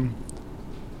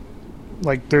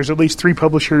 Like there's at least 3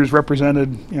 publishers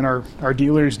represented in our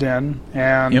dealer's den,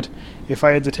 and yep. If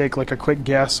I had to take like a quick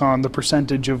guess on the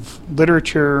percentage of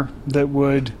literature that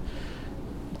would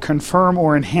confirm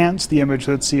or enhance the image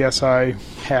that CSI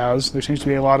has, there seems to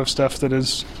be a lot of stuff that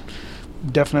is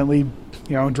definitely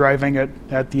driving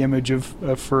at the image of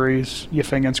furries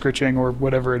yiffing and scritching or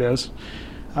whatever it is.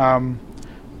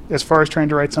 As far as trying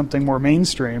to write something more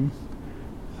mainstream,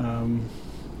 panel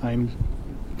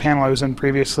I was in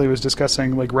previously was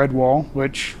discussing like Redwall,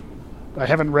 which I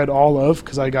haven't read all of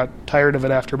because I got tired of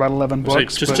it after about 11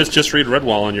 books. Just read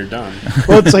Redwall and you're done.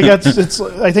 Well, it's like it's.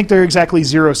 I think there are exactly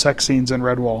 0 sex scenes in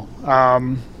Redwall.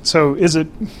 So is it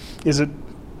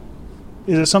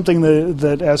something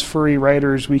that as furry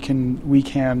writers we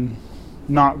can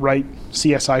not write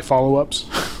CSI follow-ups?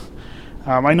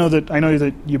 I know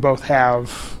that you both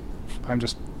have. I'm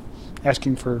just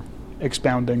asking for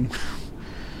expounding.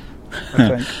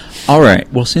 I think. All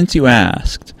right. Well, since you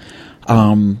asked,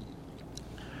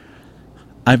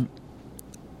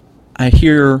 I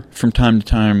hear from time to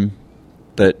time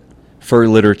that furry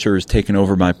literature is taken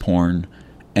over by porn,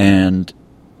 and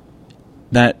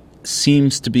that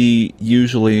seems to be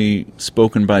usually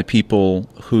spoken by people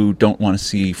who don't want to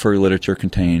see furry literature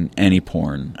contain any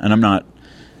porn. And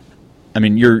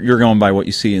you're going by what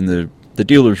you see in the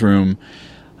dealer's room.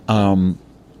 I'm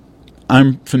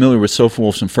familiar with Sofa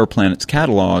Wolf's and Fur Planet's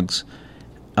catalogs,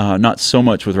 not so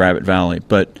much with Rabbit Valley,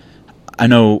 but I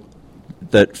know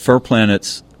that Fur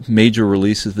Planet's major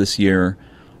releases this year,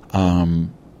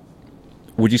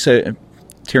 would you say,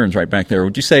 Tieran's right back there,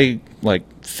 would you say like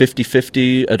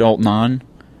 50-50 adult non?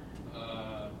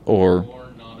 Or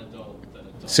more non-adult than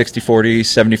adult. 60-40,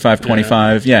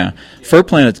 75-25, yeah. Fur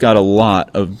Planet's got a lot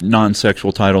of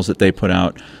non-sexual titles that they put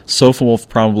out. Sofa Wolf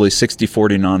probably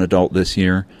 60-40 non-adult this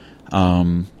year.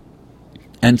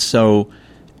 And so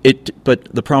but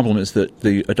the problem is that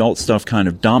the adult stuff kind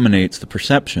of dominates the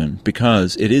perception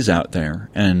because it is out there.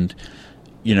 And,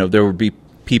 there would be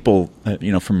people,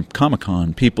 from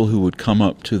Comic-Con, people who would come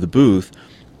up to the booth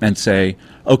and say,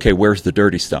 okay, where's the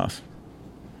dirty stuff?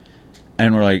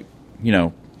 And we're like,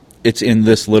 it's in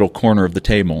this little corner of the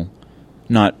table,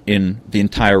 not in the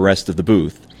entire rest of the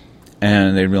booth.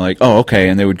 And they'd be like, oh, okay,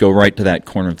 and they would go right to that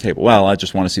corner of the table. Well, I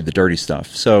just want to see the dirty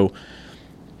stuff. So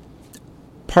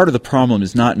part of the problem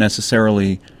is not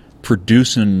necessarily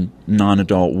producing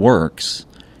non-adult works.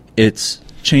 It's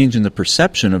changing the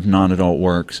perception of non-adult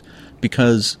works,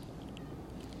 because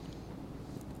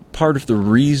part of the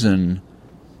reason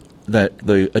that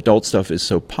the adult stuff is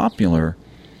so popular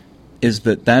is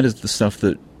that is the stuff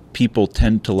that people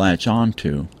tend to latch on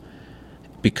to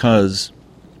because,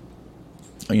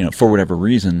 for whatever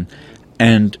reason.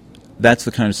 And that's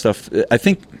the kind of stuff, I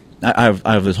think, I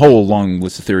have this whole long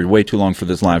list of theories, way too long for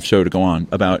this live show to go on,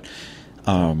 about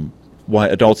why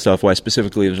adult stuff, why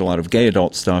specifically there's a lot of gay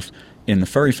adult stuff in the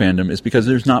furry fandom, is because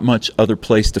there's not much other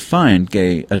place to find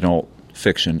gay adult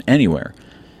fiction anywhere.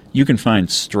 You can find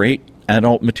straight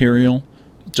adult material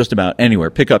just about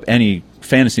anywhere. Pick up any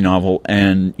fantasy novel,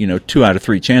 and 2 out of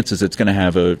 3 chances it's going to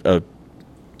have a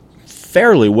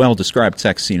fairly well-described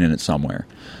sex scene in it somewhere.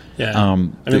 Yeah,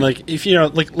 if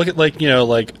look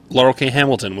at Laurel K.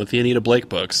 Hamilton with the Anita Blake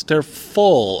books. They're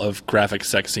full of graphic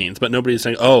sex scenes, but nobody's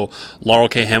saying, "Oh, Laurel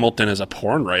K. Hamilton is a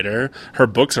porn writer." Her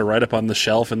books are right up on the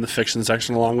shelf in the fiction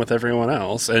section, along with everyone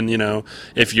else. And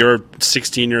if you're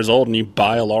 16 years old and you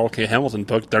buy a Laurel K. Hamilton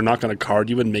book, they're not going to card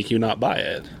you and make you not buy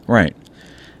it. Right,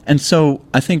 and so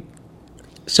I think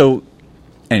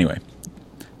Anyway,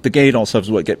 the gay adult stuff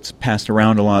is what gets passed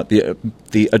around a lot.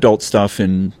 The adult stuff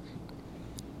and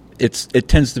it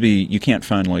tends to be, you can't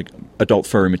find like adult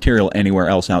furry material anywhere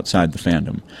else outside the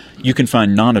fandom. You can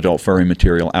find non-adult furry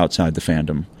material outside the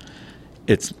fandom.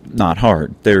 It's not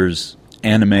hard. There's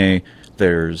anime,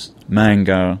 there's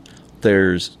manga,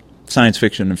 there's science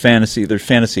fiction and fantasy. There's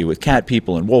fantasy with cat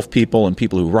people and wolf people and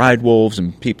people who ride wolves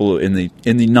and people in the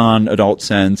non-adult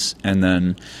sense, and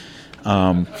then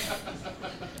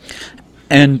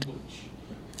and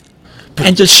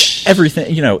just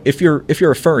everything. If you're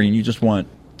a furry and you just want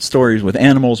stories with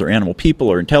animals or animal people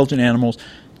or intelligent animals,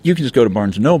 you can just go to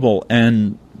Barnes & Noble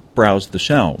and browse the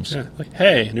shelves. Yeah, like,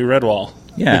 hey, new Redwall.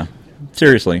 Yeah,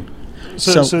 seriously.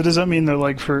 So does that mean that,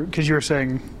 like, because you were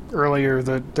saying earlier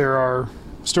that there are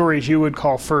stories you would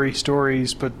call furry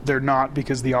stories, but they're not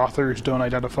because the authors don't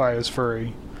identify as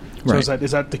furry. So Right.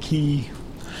 is that the key?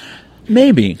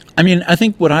 Maybe. I mean, I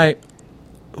think what I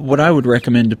would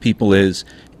recommend to people is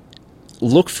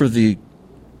look for the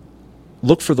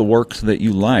works that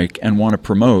you like and want to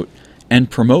promote, and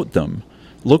promote them.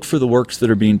 Look for the works that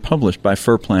are being published by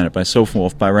Fur Planet, by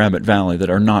Sophalwolf, by Rabbit Valley that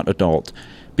are not adult,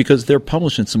 because they're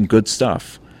publishing some good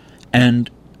stuff. And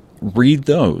read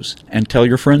those and tell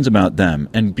your friends about them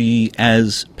and be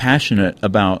as passionate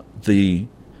about the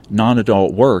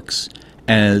non-adult works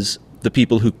as the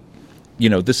people who,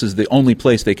 this is the only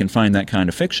place they can find that kind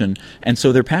of fiction, and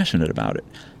so they're passionate about it.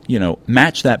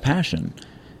 Match that passion.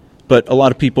 But a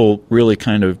lot of people really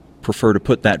kind of prefer to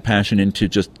put that passion into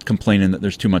just complaining that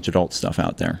there's too much adult stuff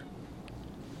out there.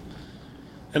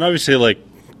 And obviously, like,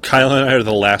 Kyle and I are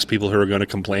the last people who are going to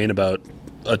complain about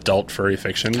adult furry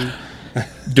fiction.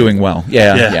 Doing well.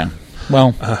 Yeah.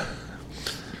 Well,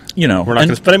 we're not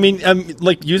going to... But I mean,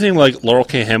 like, using, like, Laurel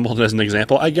K. Hamilton as an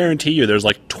example, I guarantee you there's,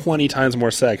 like, 20 times more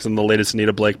sex in the latest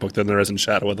Anita Blake book than there is in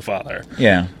Shadow of the Father.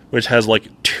 Yeah. Which has, like,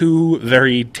 2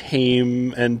 very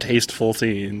tame and tasteful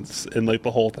scenes in, like,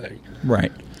 the whole thing.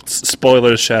 Right.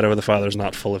 Spoilers, Shadow of the Father is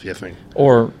not full of yiffing.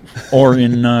 Or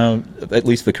in at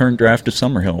least the current draft of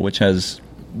Summerhill, which has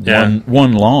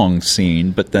one long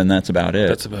scene, but then that's about it.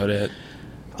 That's about it.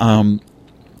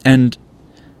 And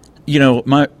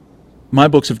my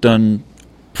books have done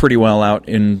pretty well out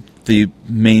in the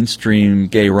mainstream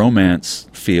gay romance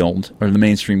field, or the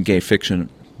mainstream gay fiction,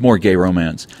 more gay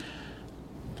romance,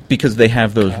 because they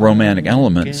have those romantic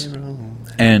elements,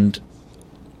 and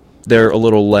they're a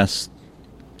little less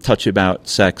touchy about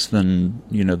sex than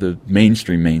the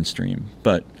mainstream.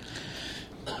 But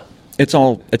it's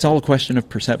all a question of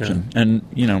perception, and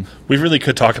we really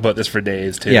could talk about this for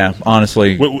days too. Yeah,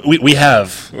 honestly, we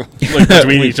have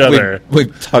between each other.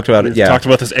 We've talked about it. Yeah, talked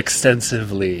about this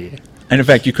extensively. And in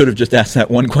fact, you could have just asked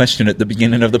that one question at the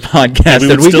beginning of the podcast,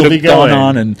 and we could have gone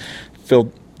on and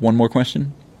filled one more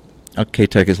question. Okay,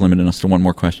 Tech is limiting us to one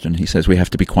more question. He says we have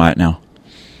to be quiet now.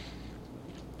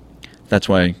 That's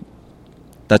why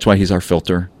he's our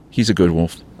filter. He's a good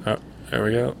wolf. Oh, there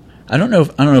we go. I don't know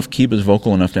if Kiba's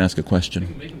vocal enough to ask a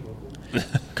question.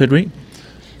 Could we?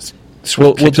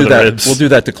 We'll do that. Ribs. We'll do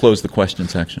that to close the question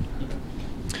section.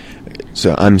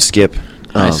 So I'm Skip.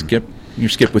 Hi, Skip. You're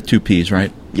Skip with 2 P's,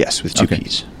 right? Yes, with 2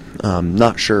 P's.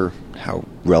 Not sure how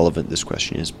relevant this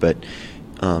question is, but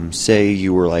say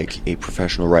you were like a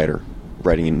professional writer,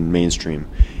 writing in mainstream,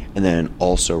 and then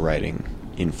also writing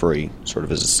in furry, sort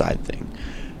of as a side thing.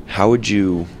 How would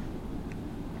you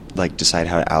decide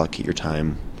how to allocate your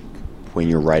time when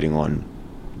you're writing on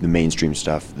the mainstream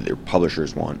stuff that their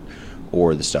publishers want,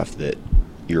 or the stuff that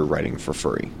you're writing for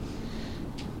furry?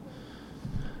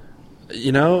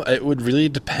 It would really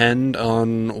depend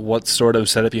on what sort of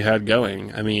setup you had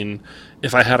going. I mean,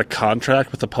 if I had a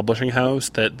contract with a publishing house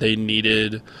that they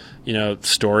needed,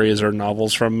 stories or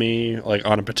novels from me, like,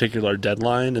 on a particular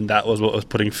deadline, and that was what was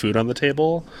putting food on the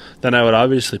table, then I would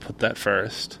obviously put that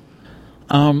first.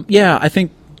 Yeah, I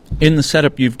think in the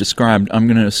setup you've described, I'm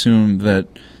going to assume that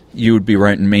you would be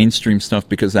writing mainstream stuff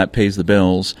because that pays the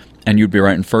bills, and you'd be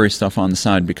writing furry stuff on the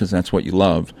side because that's what you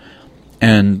love.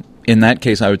 And in that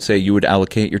case, I would say you would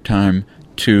allocate your time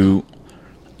to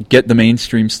get the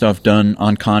mainstream stuff done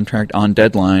on contract, on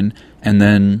deadline, and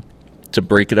then to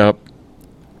break it up,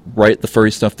 write the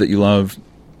furry stuff that you love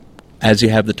as you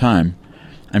have the time.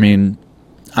 I mean,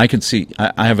 I can see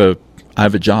I have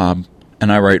a job,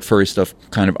 and I write furry stuff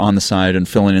kind of on the side and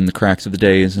filling in the cracks of the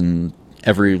days and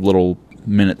every little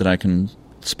minute that I can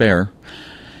spare.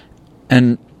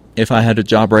 And if I had a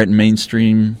job writing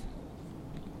mainstream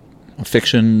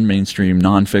fiction, mainstream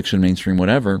nonfiction, mainstream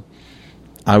whatever,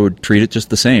 I would treat it just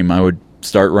the same. I would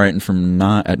start writing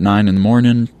at 9 in the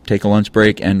morning, take a lunch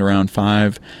break, end around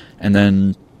 5, and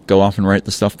then go off and write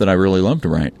the stuff that I really love to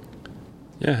write.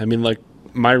 Yeah, I mean, like,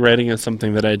 my writing is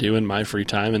something that I do in my free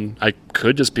time, and I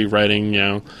could just be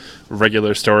writing,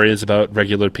 regular stories about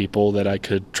regular people that I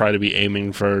could try to be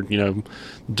aiming for,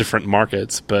 different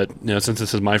markets. But, since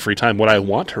this is my free time, what I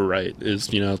want to write is,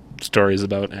 stories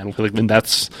about animals. And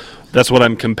that's what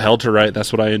I'm compelled to write.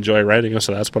 That's what I enjoy writing,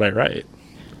 so that's what I write.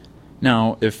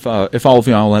 Now, if all of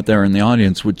y'all out there in the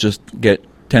audience would just get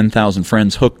 10,000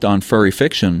 friends hooked on furry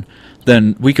fiction,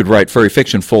 then we could write furry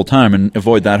fiction full time and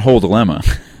avoid that whole dilemma.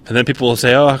 And then people will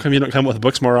say, "Oh, how come you don't come with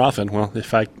books more often?" Well,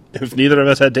 if neither of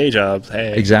us had day jobs,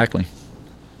 hey, Exactly.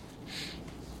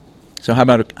 So how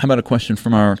about a question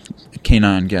from our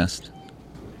canine guest?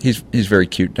 He's very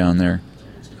cute down there.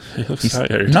 He looks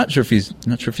tired. I'm not sure if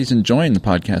he's enjoying the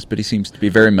podcast, but he seems to be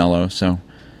very mellow. So,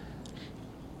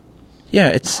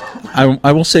 yeah,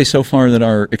 I will say so far that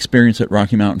our experience at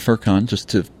Rocky Mountain FurCon, just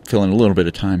to fill in a little bit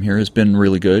of time here, has been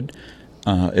really good.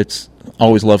 It's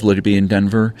always lovely to be in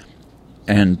Denver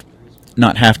and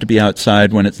not have to be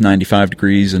outside when it's 95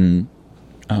 degrees. And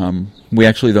we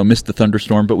actually, though, missed the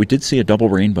thunderstorm, but we did see a double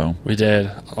rainbow. We did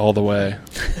all the way.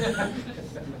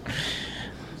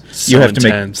 You have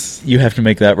to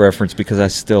make that reference because I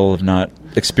still have not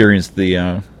experienced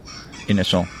the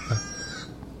initial.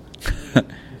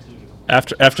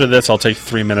 After this, I'll take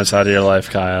 3 minutes out of your life,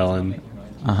 Kyle, and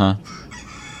Aw.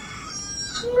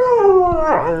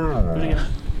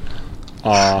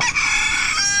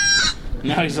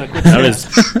 Now he's like, that is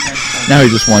Now he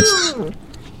just wants. Do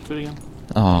it again.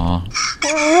 Aw.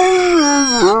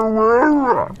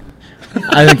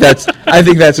 I think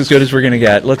that's as good as we're gonna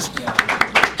get. Let's.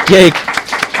 Yay,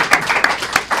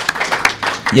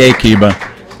 Kiba.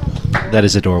 That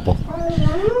is adorable.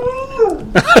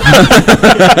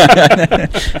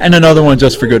 And another one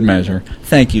just for good measure.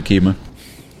 Thank you, Kiba.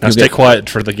 now stay quiet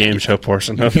for the game show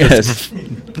portion of Yes.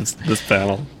 this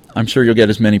panel. I'm sure you'll get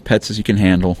as many pets as you can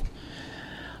handle.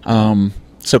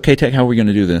 So, K-Tech, how are we going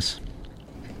to do this?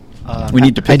 We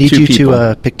need to pick I need two you people.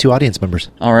 to pick 2 audience members.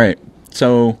 All right.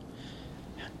 So,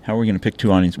 how are we going to pick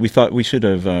 2 audience? We thought we should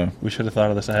have. We should have thought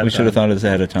of this ahead. We should have thought of this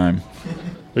ahead of time.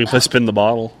 We can play spin the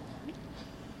bottle.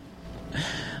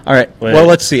 All right. Wait. Well,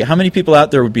 let's see. How many people out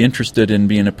there would be interested in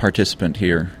being a participant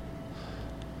here?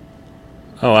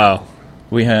 Oh wow.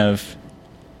 We have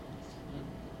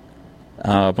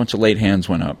a bunch of late hands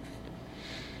went up.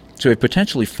 So we have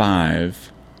potentially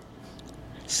 5,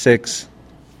 6.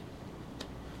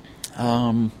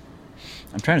 I'm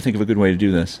trying to think of a good way to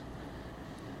do this.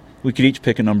 We could each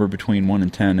pick a number between 1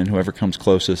 and 10, and whoever comes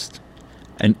closest,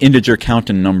 an integer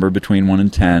counting number between 1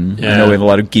 and 10. I Yeah. know we have a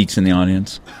lot of geeks in the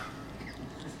audience.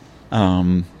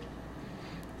 And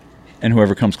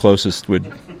whoever comes closest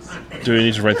would... Do we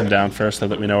need to write them down first so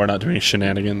that we know we're not doing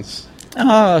shenanigans?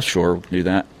 Sure, we'll do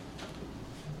that.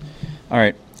 All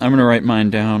right, I'm going to write mine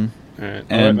down. All right.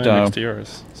 And, I'll write mine next to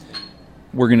yours.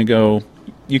 We're going to go...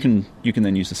 You can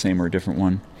then use the same or a different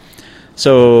one.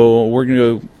 So we're going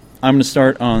to go... I'm going to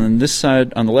start on this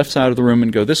side, on the left side of the room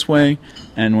and go this way.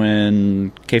 And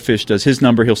when K-Fish does his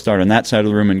number, he'll start on that side of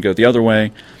the room and go the other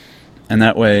way. And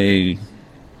that way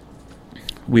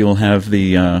we will have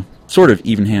the sort of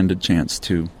even-handed chance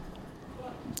to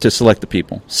select the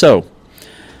people. So,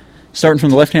 starting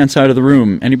from the left-hand side of the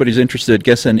room, anybody's interested,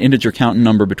 guess an integer counting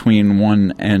number between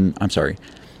 1 and... I'm sorry.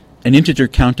 An integer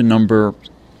counting number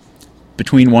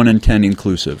between 1 and 10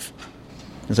 inclusive.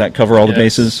 Does that cover all the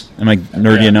bases? Am I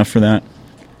nerdy enough for that?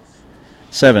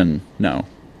 7. No.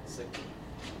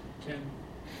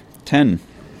 10.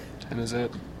 10 is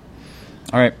it.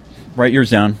 All right. Write yours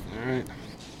down. All right.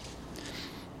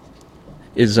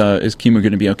 Is Kimu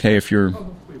going to be okay if you're...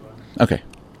 Okay.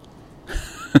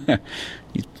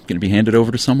 He's going to be handed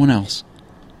over to someone else.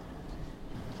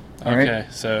 All right. Okay,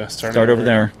 so Start over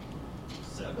there.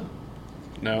 7.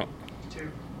 No.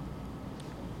 2.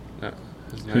 No.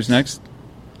 Who's next?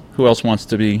 Who else wants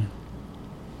to be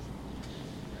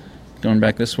going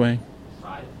back this way?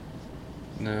 5.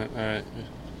 No. All right.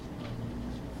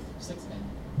 6 and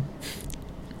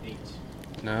 8.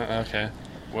 No. Okay.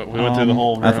 We went through the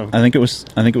whole room. I think it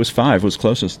was 5 was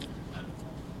closest.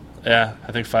 Yeah,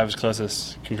 I think 5 is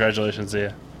closest. Congratulations,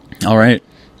 Zia. All right.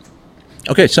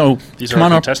 Okay, so These come are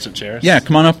on our up. contestant chairs. Yeah,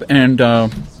 come on up and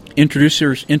introduce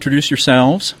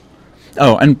yourselves.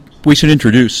 Oh, and we should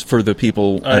introduce for the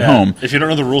people at home. If you don't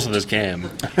know the rules of this game,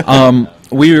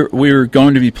 We're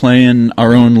going to be playing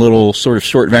our own little sort of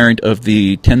short variant of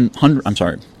the $10,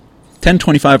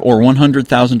 $25, or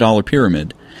 $100,000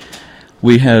 pyramid.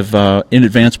 We have in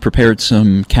advance prepared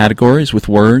some categories with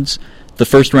words. The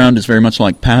first round is very much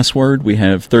like password. We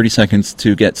have 30 seconds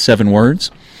to get 7 words.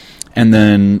 And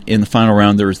then in the final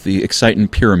round, there's the exciting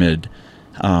pyramid,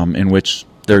 in which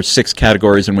there's 6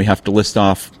 categories, and we have to list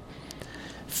off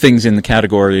things in the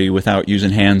category without using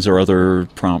hands or other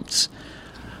prompts.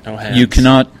 no hands. You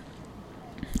cannot...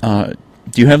 do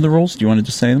you have the rules? Do you want to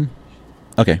just say them?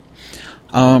 Okay.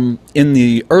 In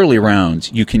the early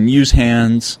rounds, you can use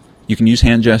hands, you can use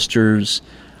hand gestures,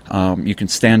 You can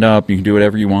stand up. You can do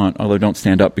whatever you want, although don't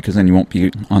stand up because then you won't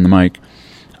be on the mic.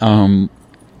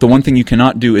 The one thing you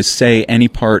cannot do is say any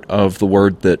part of the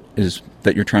word that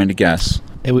you're trying to guess.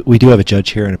 And we do have a judge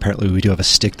here, and apparently we do have a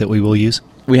stick that we will use.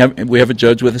 We have a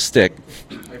judge with a stick.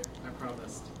 I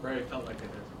promised. Right, I felt like I did.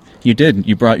 You did.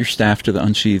 You brought your staff to the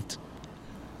Unsheathed.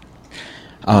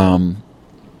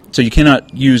 So you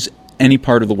cannot use any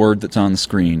part of the word that's on the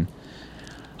screen.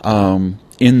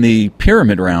 In the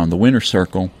pyramid round, the winner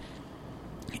circle,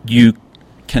 you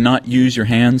cannot use your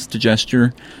hands to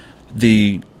gesture.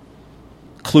 The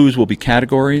clues will be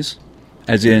categories,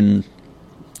 as in,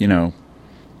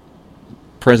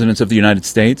 presidents of the United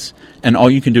States, and all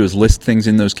you can do is list things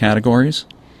in those categories,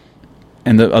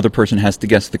 and the other person has to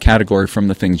guess the category from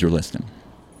the things you're listing.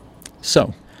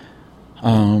 So,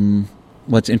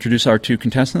 let's introduce our two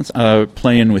contestants.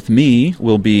 Playing with me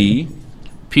will be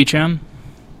P-chan.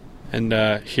 And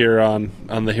here on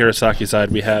the Hirosaki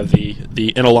side, we have the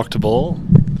ineluctable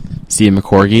C.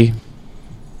 McCorgy.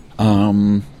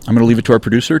 I'm going to leave it to our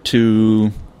producer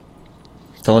to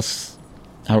tell us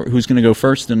who's going to go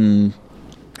first. And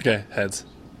okay, heads.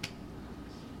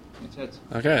 It's heads.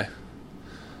 Okay.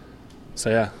 So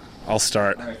yeah, I'll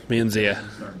start. Right. Me and Zia.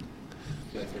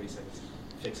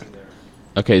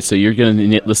 Okay, so you're going to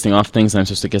be listing off things, and I'm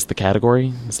supposed to guess the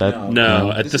category? Is that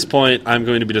no? At this point, I'm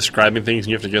going to be describing things,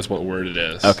 and you have to guess what word it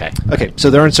is. Okay. Okay, so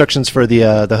there are instructions for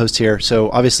the host here. So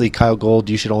obviously, Kyle Gold,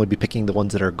 you should only be picking the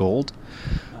ones that are gold.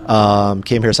 KM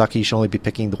Hirosaki, you should only be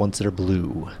picking the ones that are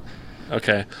blue.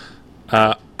 Okay.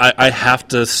 I have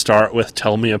to start with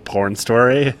Tell Me a Porn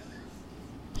Story.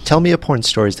 Tell Me a Porn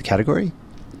Story is the category.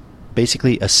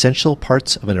 Basically, essential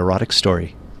parts of an erotic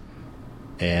story.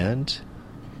 And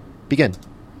begin.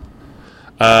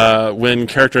 When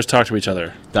characters talk to each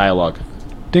other. Dialogue.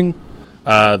 Ding.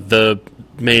 The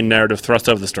main narrative thrust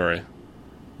of the story.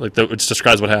 Which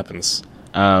describes what happens.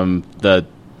 The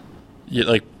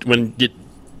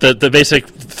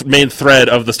basic main thread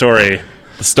of the story.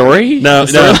 The story? No.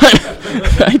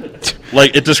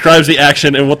 It describes the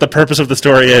action and what the purpose of the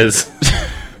story is.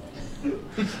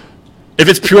 If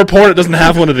it's pure porn, it doesn't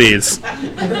have one of these.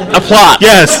 A plot.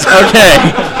 Yes. Okay.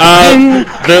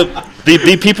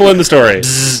 The people in the story.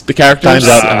 The characters.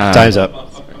 Time's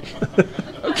up.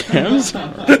 Okay, I'm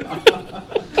sorry.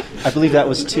 I believe that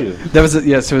was 2.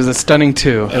 Yes, it was a stunning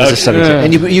 2. It was a stunning 2.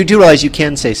 And you do realize you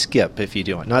can say skip if you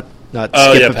do want. Not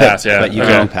skip a pass, pick, yeah. but you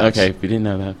can pass. Okay, we didn't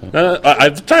know that.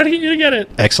 I'm trying to get you to get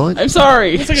it. Excellent. I'm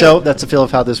sorry. So that's a feel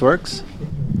of how this works.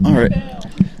 all right.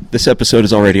 This episode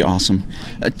is already awesome,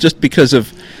 just because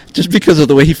of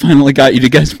the way he finally got you to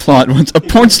guess plot. A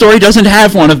porn story doesn't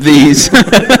have one of these.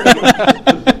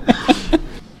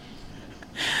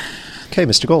 Okay,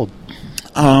 Mr. Gold.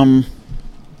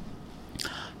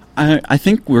 I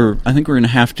think we're going to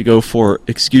have to go for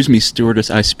 "Excuse me, stewardess,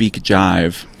 I speak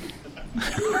jive."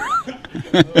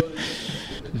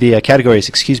 The category is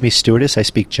 "Excuse me, stewardess, I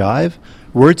speak jive."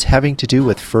 Words having to do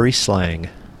with furry slang.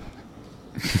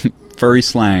 Furry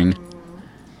slang.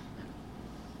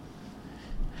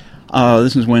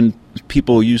 This is when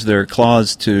people use their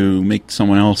claws to make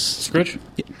someone else Scritch?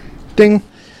 Ding.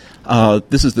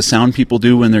 This is the sound people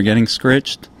do when they're getting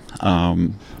scritched.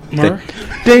 Ding.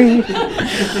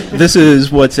 This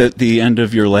is what's at the end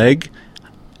of your leg.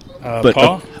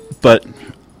 Paw? But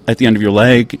at the end of your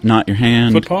leg, not your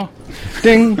hand. Foot paw?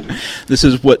 Ding. This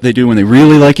is what they do when they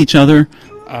really like each other.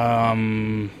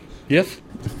 Yith?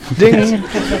 Ding.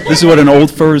 This is what an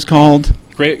old fur is called.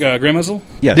 Grey muzzle?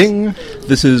 Yes. Ding.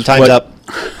 This is Time's up.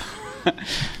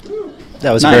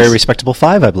 That was Nice. a very respectable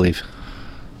 5, I believe.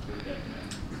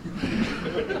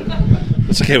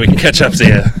 It's okay, we can catch up to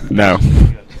you. No.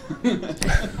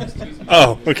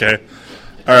 Oh, okay.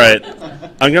 All right.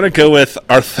 I'm going to go with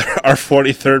our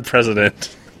 43rd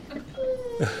president.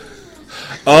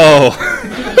 Oh.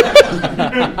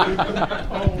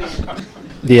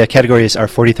 The category is our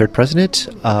 43rd president.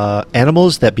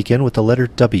 Animals that begin with the letter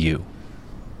W.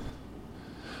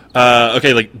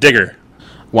 Okay, like Digger.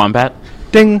 Wombat.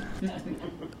 Ding.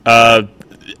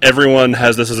 Everyone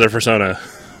has this as their persona.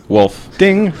 Wolf.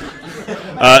 Ding.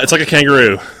 It's like a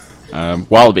kangaroo.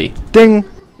 Wallaby. Ding.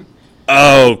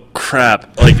 Oh,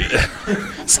 crap.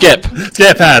 Skip.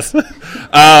 Yeah, pass.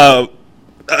 A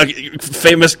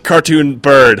famous cartoon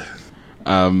bird.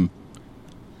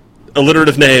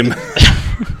 Alliterative name.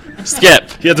 Skip.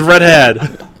 He had the red hat.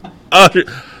 Oh,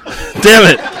 damn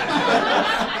it.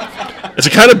 It's a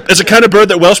kind of bird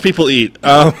that Welsh people eat.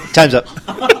 Time's up.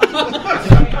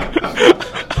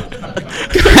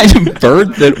 Kind of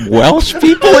bird that Welsh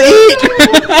people eat?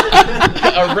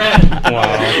 A red.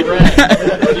 Wow. You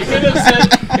could have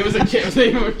said it was a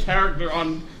character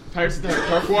on Pirates of the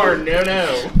Carrefour,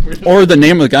 no. Or the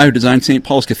name of the guy who designed St.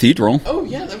 Paul's Cathedral. Oh,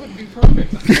 yeah, that would be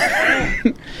perfect.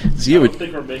 So you I would. don't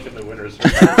think we're making the winners.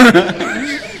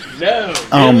 No,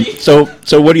 really?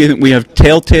 So what do you think? We have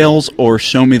Telltales or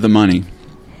Show Me the Money?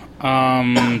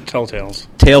 Telltales.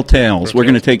 Telltales. We're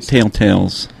going to take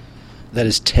Telltales. That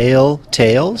is tales.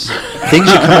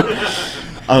 Things you come.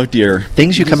 Oh dear.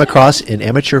 Things you come across in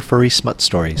amateur furry smut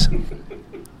stories.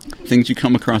 Things you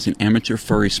come across in amateur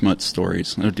furry smut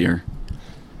stories. Oh dear.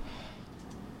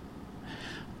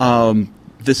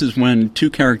 This is when two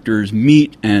characters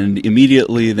meet and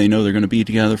immediately they know they're going to be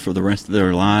together for the rest of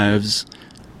their lives.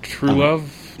 True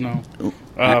love? No.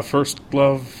 First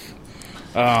love?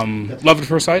 Love at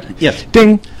first sight? Yes.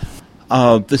 Ding.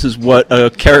 This is what a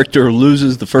character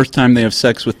loses the first time they have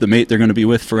sex with the mate they're going to be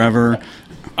with forever.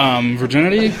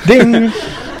 Virginity? Ding.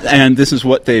 And this is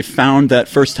what they found that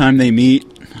first time they meet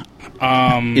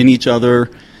in each other.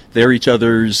 They're each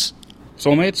other's...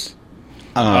 Soulmates?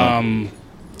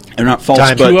 They're not false,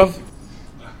 Time. but... True love?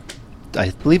 I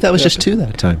believe that was just 2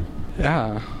 that time.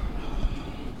 Yeah.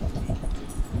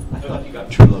 I thought you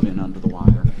got True Love in under the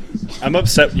wire. I'm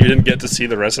upset you didn't get to see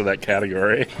the rest of that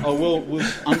category. Oh,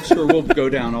 I'm sure we'll go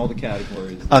down all the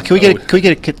categories. Can we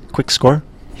get a quick score?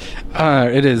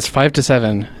 It is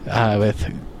 5-7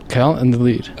 with Kyle in the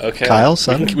lead. Okay. Kyle,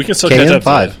 son. We can still KM, catch up.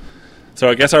 5. So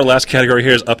I guess our last category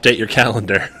here is update your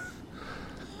calendar.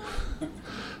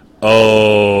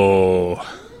 Oh,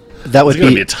 That would it's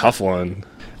going to be be a tough one.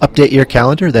 update your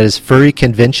calendar. That is furry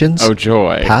conventions. Oh,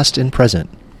 joy. Past and present.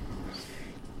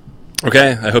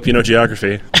 Okay, I hope you know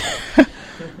geography.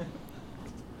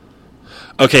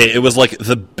 Okay, it was like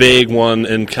the big one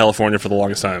in California for the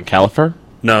longest time. Califer?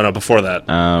 No, before that.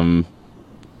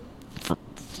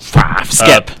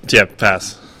 Skip. Yeah,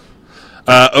 pass.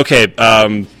 Okay,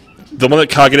 the one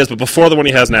that Coggin is, but before the one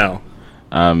he has now.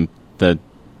 The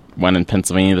one in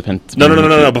Pennsylvania.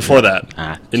 No, before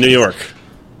that. In New York.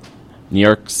 New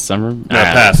York summer? No,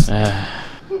 pass.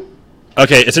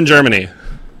 Okay, it's in Germany.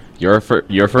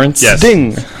 Eurofurence? Yes.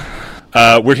 Ding.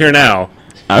 We're here now.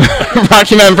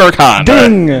 Rocky Mountain Fur Con.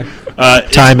 Ding.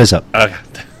 Time is up.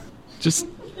 Just.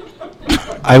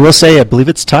 I will say, I believe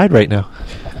it's tied right now.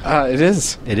 It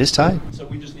is. It is tied. So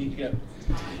we just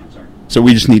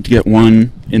need to get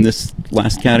one in this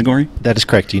last category? That is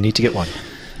correct. You need to get one.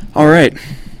 All right.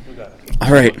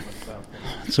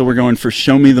 So we're going for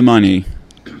Show Me the Money.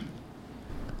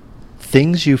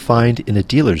 Things you find in a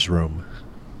dealer's room.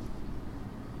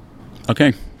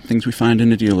 Okay. Things we find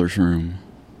in a dealer's room.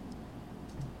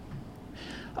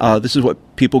 This is what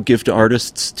people give to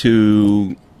artists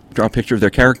to draw a picture of their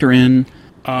character in.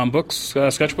 Books,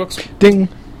 sketchbooks. Ding.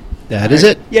 That is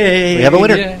it. Yay! We have a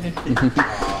winner.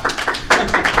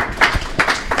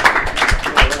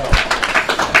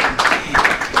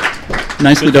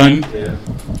 Nicely done.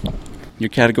 Your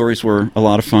categories were a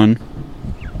lot of fun.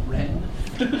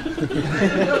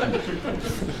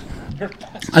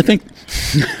 I think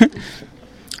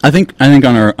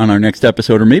on our next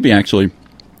episode, or maybe actually,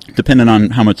 depending on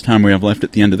how much time we have left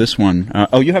at the end of this one.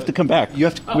 You have to come back. We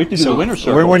have to do the winner's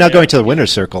circle. We're now going to the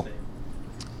winner's circle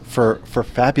for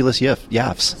fabulous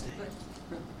yaffs.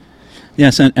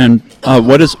 Yes, and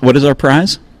what is our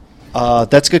prize?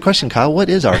 That's a good question, Kyle. What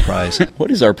is our prize?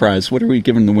 What is our prize? What are we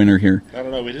giving the winner here? I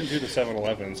don't know. We didn't do the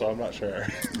 7-Eleven, so I'm not sure.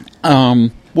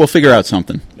 We'll figure out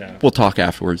something. Yeah. We'll talk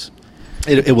afterwards.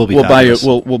 It will be. We'll fabulous.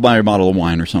 we'll buy a bottle of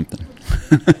wine or something.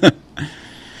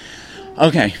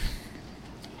 Okay.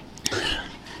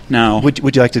 Now,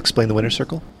 would you like to explain the winner's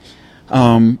circle?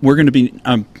 We're going to be,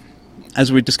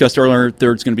 as we discussed earlier,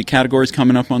 there's going to be categories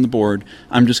coming up on the board.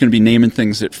 I'm just going to be naming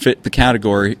things that fit the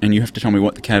category, and you have to tell me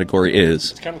what the category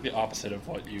is. It's kind of the opposite of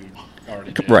what you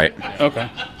already did. Right. Okay.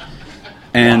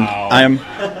 And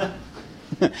Wow.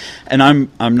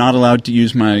 I'm not allowed to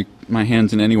use my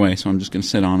hands in any way, so I'm just going to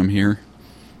sit on them here.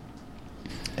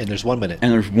 And there's 1 minute.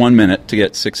 And there's 1 minute to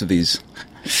get 6 of these.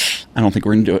 I don't think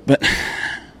we're going to do it, but...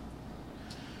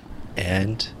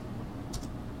 And?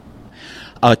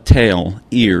 A tail,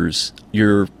 ears,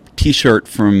 your T-shirt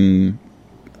from...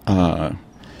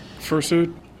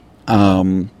 Fursuit?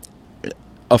 A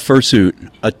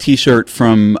fursuit, a T-shirt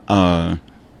from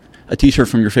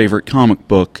your favorite comic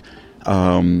book,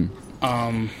 your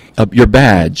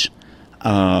badge,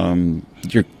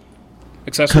 your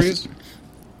accessories,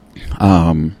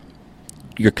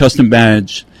 your custom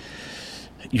badge,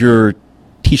 your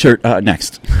T-shirt.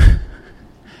 Next,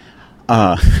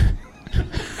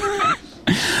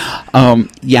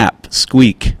 yap,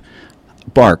 squeak,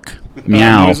 bark,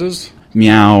 meow, noises?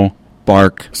 Meow,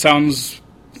 bark, sounds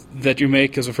that you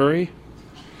make as a furry.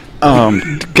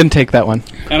 Can take that one.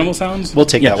 Animal sounds. We'll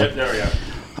take that one. There we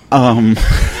Oh,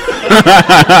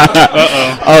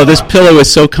 this pillow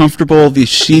is so comfortable. These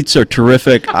sheets are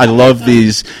terrific. I love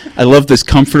these. I love this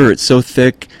comforter. It's so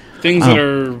thick. Things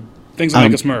that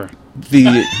make us murr.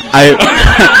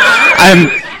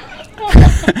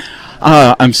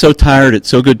 I'm so tired. It's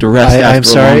so good to rest after I'm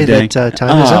sorry a long day. that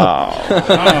time is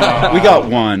up. We got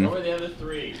one. What were the other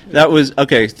three? That was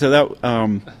okay. So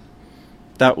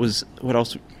that was what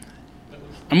else?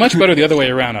 I'm much better the other way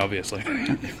around, obviously.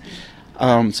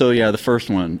 So yeah, the first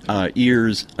one: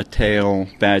 ears, a tail,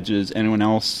 badges. Anyone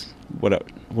else? What did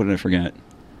I forget?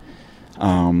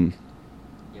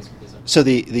 So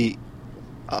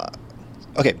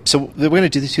okay, so we're going to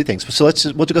do these two things. So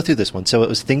we'll go through this one. So it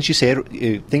was things you say,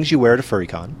 things you wear at a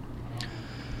FurryCon.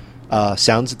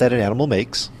 Sounds that an animal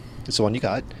makes. It's the one you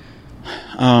got.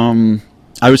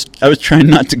 I was trying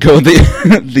not to go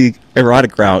the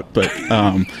erotic route, but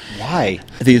why?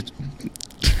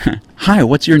 Hi,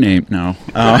 what's your name? No.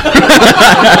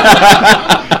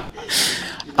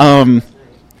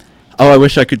 I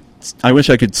wish I could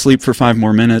sleep for 5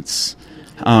 more minutes.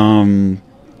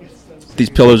 These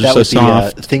pillows are so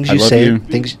soft. Things you say.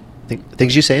 Things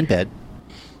you say in bed.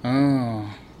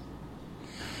 Oh.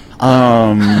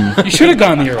 You should have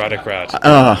gone the erotic route.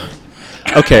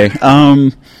 Okay.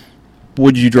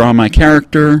 Would you draw my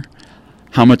character?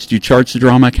 How much do you charge to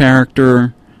draw my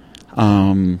character?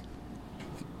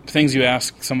 Things you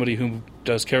ask somebody who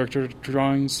does character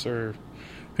drawings or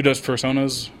who does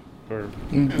personas, or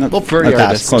furry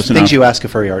artists. Close things enough. you ask a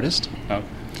furry artist. Oh.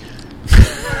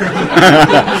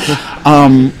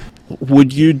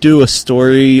 Would you do a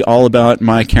story all about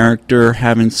my character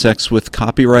having sex with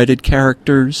copyrighted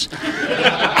characters?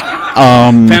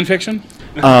 Fan fiction?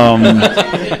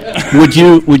 Would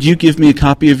you give me a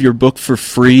copy of your book for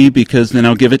free, because then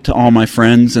I'll give it to all my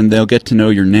friends and they'll get to know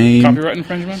your name? Copyright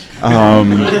infringement?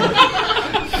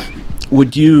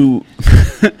 Would you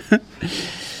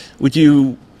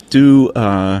do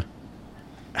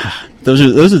those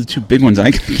are the two big ones I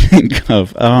can think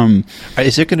of.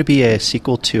 Is there going to be a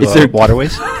sequel to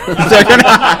Waterways? Is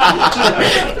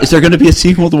there going to be a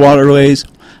sequel to Waterways?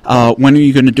 When are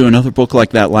you going to do another book like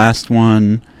that last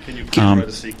one? Can you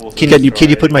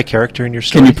put my character in your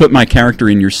story? Can you put my character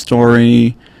in your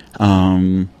story?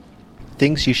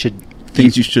 Things you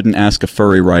shouldn't ask a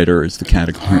furry writer is the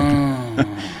category.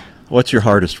 What's your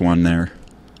hardest one there?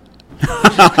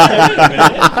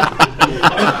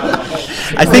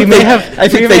 I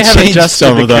think they changed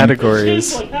some of them.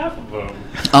 Categories.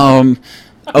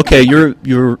 Okay, you're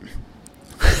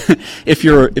if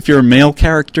you're a male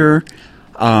character,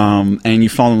 and you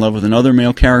fall in love with another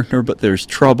male character, but there's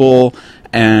trouble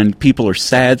and people are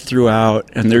sad throughout,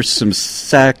 and there's some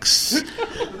sex,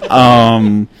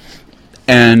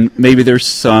 and maybe there's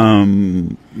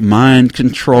some mind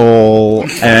control,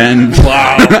 and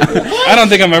wow, I don't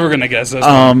think I'm ever going to guess this.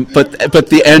 But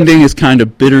the ending is kind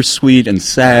of bittersweet and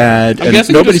sad, and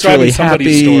nobody's really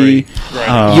happy.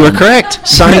 Right. You are correct.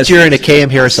 Signs you're in a KM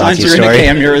Hirosaki story. Signs you're in a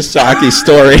KM Hirosaki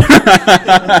story.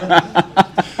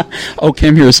 Oh,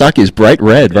 Kim Hirosaki is bright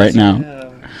red right now.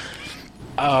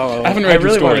 I haven't read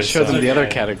really want to stories, show them so. the other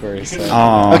categories. So.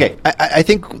 Okay, I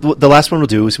think the last one we'll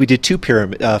do is we did two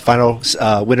final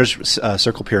winners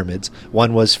circle pyramids.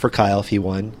 One was for Kyle if he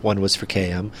won. One was for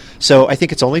KM. So I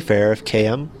think it's only fair if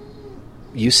KM,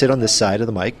 you sit on this side of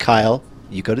the mic. Kyle,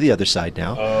 you go to the other side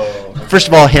now. First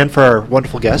of all, a hand for our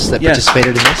wonderful guests that participated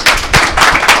in this.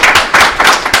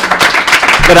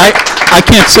 But I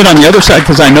can't sit on the other side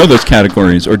because I know those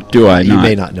categories, or do I not? You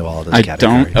may not know all of those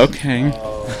categories. I don't? Okay.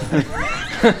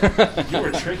 You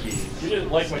were tricky. You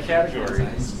didn't like my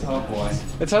categories. Oh, boy.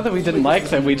 It's not that we didn't like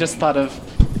them. We just thought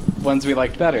of ones we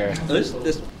liked better.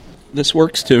 This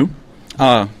works, too.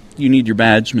 You need your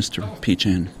badge, Mr.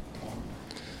 Peachan.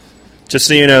 Just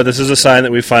so you know, this is a sign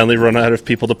that we've finally run out of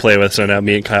people to play with, so now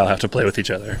me and Kyle have to play with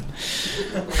each other.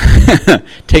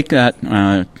 Take that.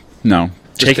 No.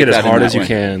 Take it as hard as you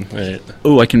can. Right.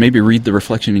 Oh, I can maybe read the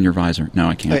reflection in your visor. No,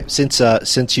 I can't. Okay, since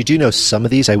you do know some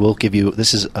of these, I will give you.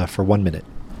 This is for 1 minute.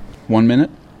 1 minute?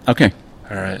 Okay.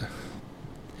 All right.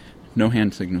 No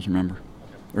hand signals, remember,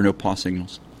 or no paw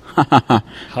signals.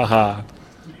 Haha.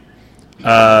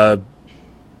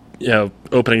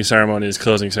 Opening ceremonies,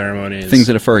 closing ceremonies. Things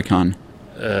at a FurryCon.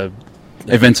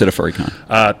 Events at a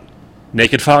FurryCon.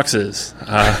 Naked foxes.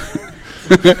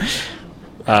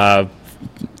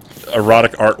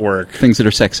 Erotic artwork. Things that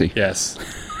are sexy. Yes.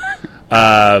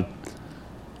 Robin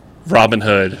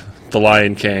Hood, The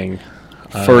Lion King.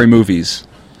 Furry movies.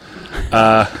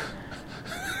 Where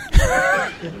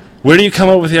do you come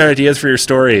up with the ideas for your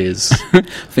stories?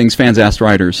 Things fans asked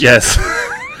writers. Yes.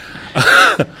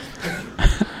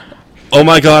 Oh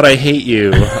my god, I hate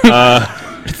you.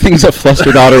 Things a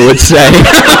flustered otter would say.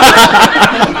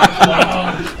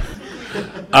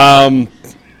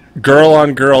 Girl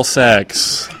on girl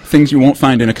sex. Things you won't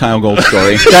find in a Kyle Gold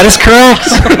story. That is correct.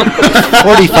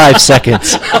 45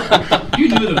 seconds. You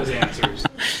knew those answers.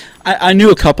 I knew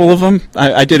a couple of them.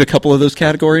 I did a couple of those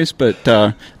categories, but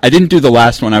I didn't do the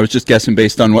last one. I was just guessing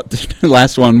based on what the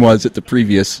last one was at the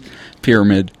previous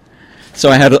pyramid. So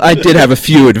I did have a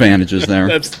few advantages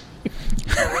there.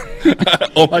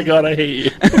 Oh my god, I hate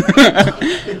you.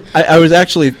 I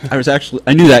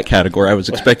knew that category. I was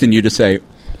expecting you to say,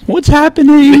 "What's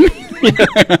happening?"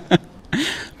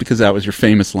 Because that was your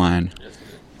famous line.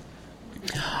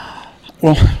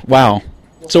 Well, wow.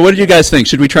 So what did you guys think?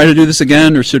 Should we try to do this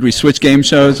again, or should we switch game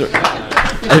shows?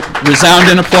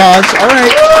 Resounding applause. All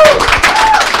right.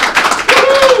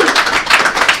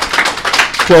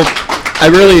 Well,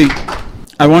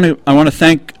 I want to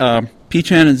thank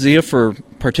P-Chan and Zia for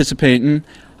participating.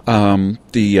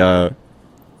 The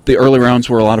early rounds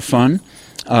were a lot of fun.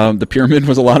 The pyramid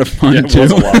was a lot of fun too. It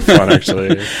was a lot of fun,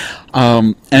 actually.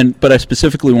 But I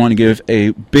specifically want to give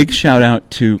a big shout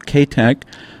out to K-Tech,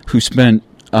 who spent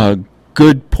a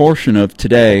good portion of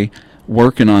today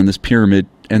working on this pyramid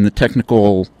and the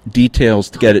technical details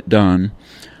to get it done,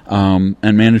 and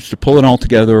managed to pull it all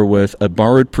together with a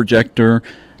borrowed projector,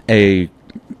 a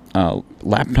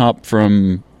laptop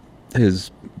from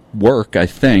his work, I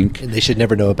think. And they should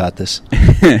never know about this.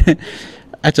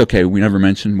 That's okay. We never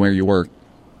mentioned where you work.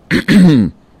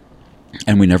 And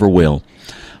we never will.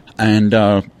 And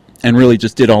really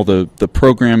just did all the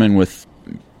programming with,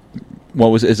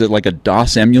 is it like a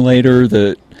DOS emulator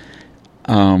that,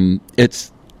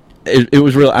 it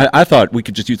was real. I thought we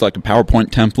could just use like a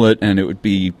PowerPoint template and it would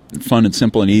be fun and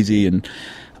simple and easy. And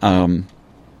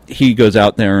he goes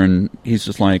out there and he's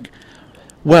just like,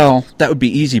 well, that would be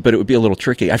easy, but it would be a little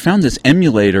tricky. I found this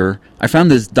emulator. I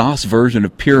found this DOS version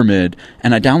of Pyramid,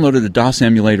 and I downloaded the DOS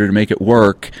emulator to make it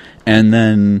work, and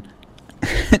then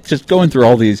just going through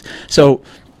all these. So,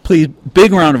 please,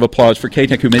 big round of applause for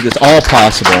K-Tech, who made this all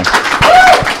possible.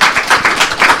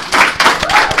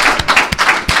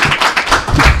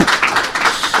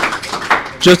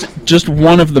 Just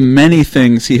one of the many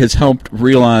things he has helped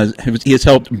realize, he has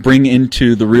helped bring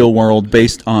into the real world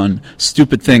based on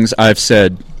stupid things I've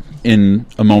said in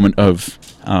a moment of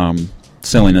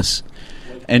silliness.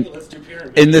 And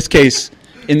in this case,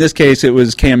 it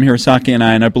was Cam Hirosaki and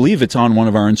I believe it's on one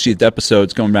of our Unsheathed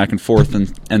episodes, going back and forth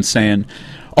and saying,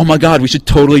 "Oh my God, we should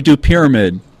totally do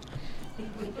Pyramid."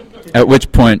 At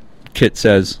which point, Kit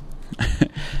says,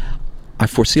 "I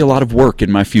foresee a lot of work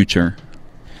in my future."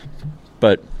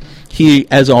 But he,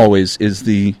 as always, is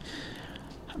the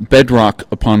bedrock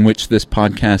upon which this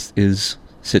podcast is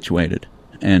situated.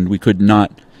 And we could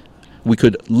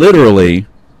literally,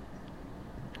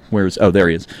 there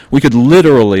he is. We could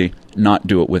literally not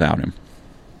do it without him.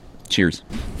 Cheers.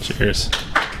 Cheers.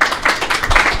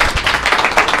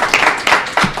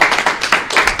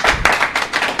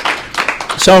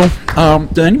 So,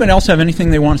 does anybody else have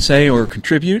anything they want to say or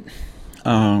contribute?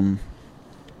 Anyone?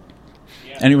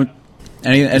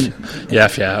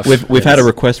 Yaf. We've had a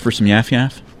request for some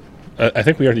yaf. I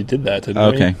think we already did that, didn't we?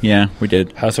 Okay, yeah, we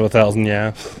did. House of 1,000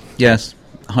 yaf. Yes,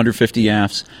 150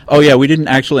 yafs. Oh yeah, we didn't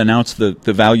actually announce the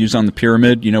values on the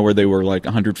pyramid. You know, where they were like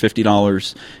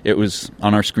 $150. It was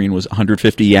on our screen was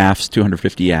 150 yafs,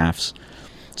 250 yafs.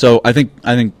 So I think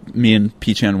me and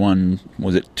P-Chan won.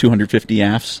 Was it 250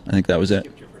 yafs? I think that was it.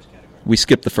 We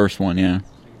skipped the first one, yeah,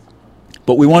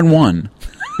 but we won one.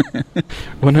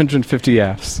 150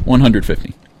 yafs.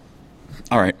 150.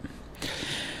 All right.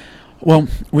 Well,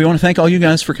 we want to thank all you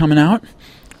guys for coming out.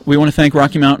 We want to thank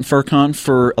Rocky Mountain FurCon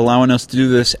for allowing us to do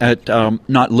this at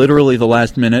not literally the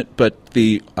last minute, but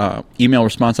the email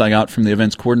response I got from the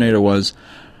events coordinator was,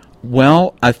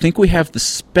 well, I think we have the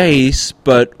space,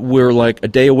 but we're like a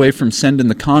day away from sending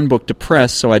the con book to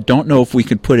press, so I don't know if we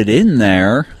could put it in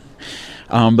there.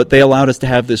 But they allowed us to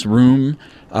have this room,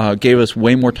 gave us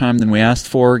way more time than we asked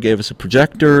for, gave us a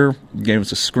projector, gave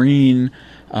us a screen,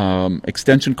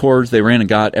 extension cords. They ran and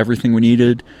got everything we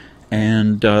needed,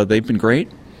 and they've been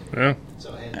great. Yeah.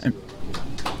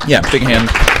 Yeah, big hand.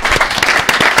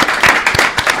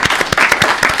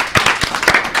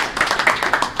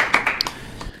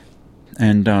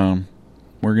 And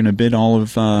we're going to bid all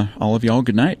of y'all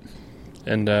good night.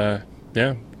 And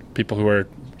people who are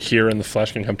here in the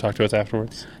flesh can come talk to us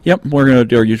afterwards. Yep, we're going to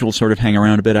do our usual sort of hang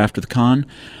around a bit after the con.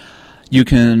 You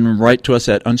can write to us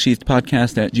at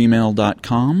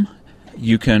unsheathedpodcast@gmail.com.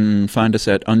 You can find us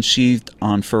at Unsheathed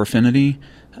on Fur Affinity.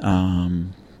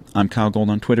 I'm Kyle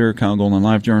Gold on Twitter, Kyle Gold on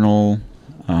LiveJournal,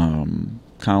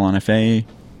 Kyle on FA.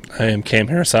 I am Cam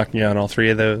Hirosaki on all three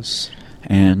of those.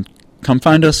 And come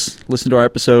find us, listen to our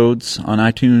episodes on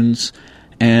iTunes,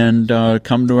 and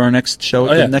come to our next show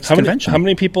at the next convention. How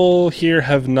many people here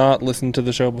have not listened to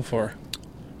the show before?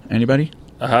 Anybody?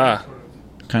 Aha.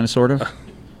 Kind of, sort of?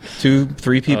 2,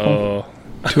 3 people? Oh.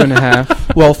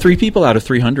 2.5. Well, 3 people out of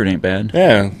 300 ain't bad.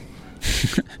 Yeah.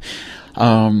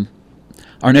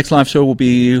 Our next live show will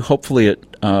be hopefully at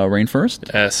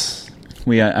Rainforest. Yes.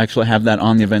 We actually have that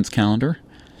on the events calendar.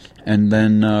 And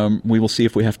then we will see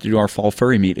if we have to do our fall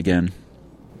furry meet again.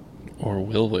 Or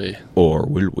will we? Or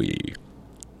will we?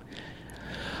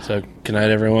 So, good night,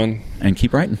 everyone. And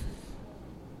keep writing.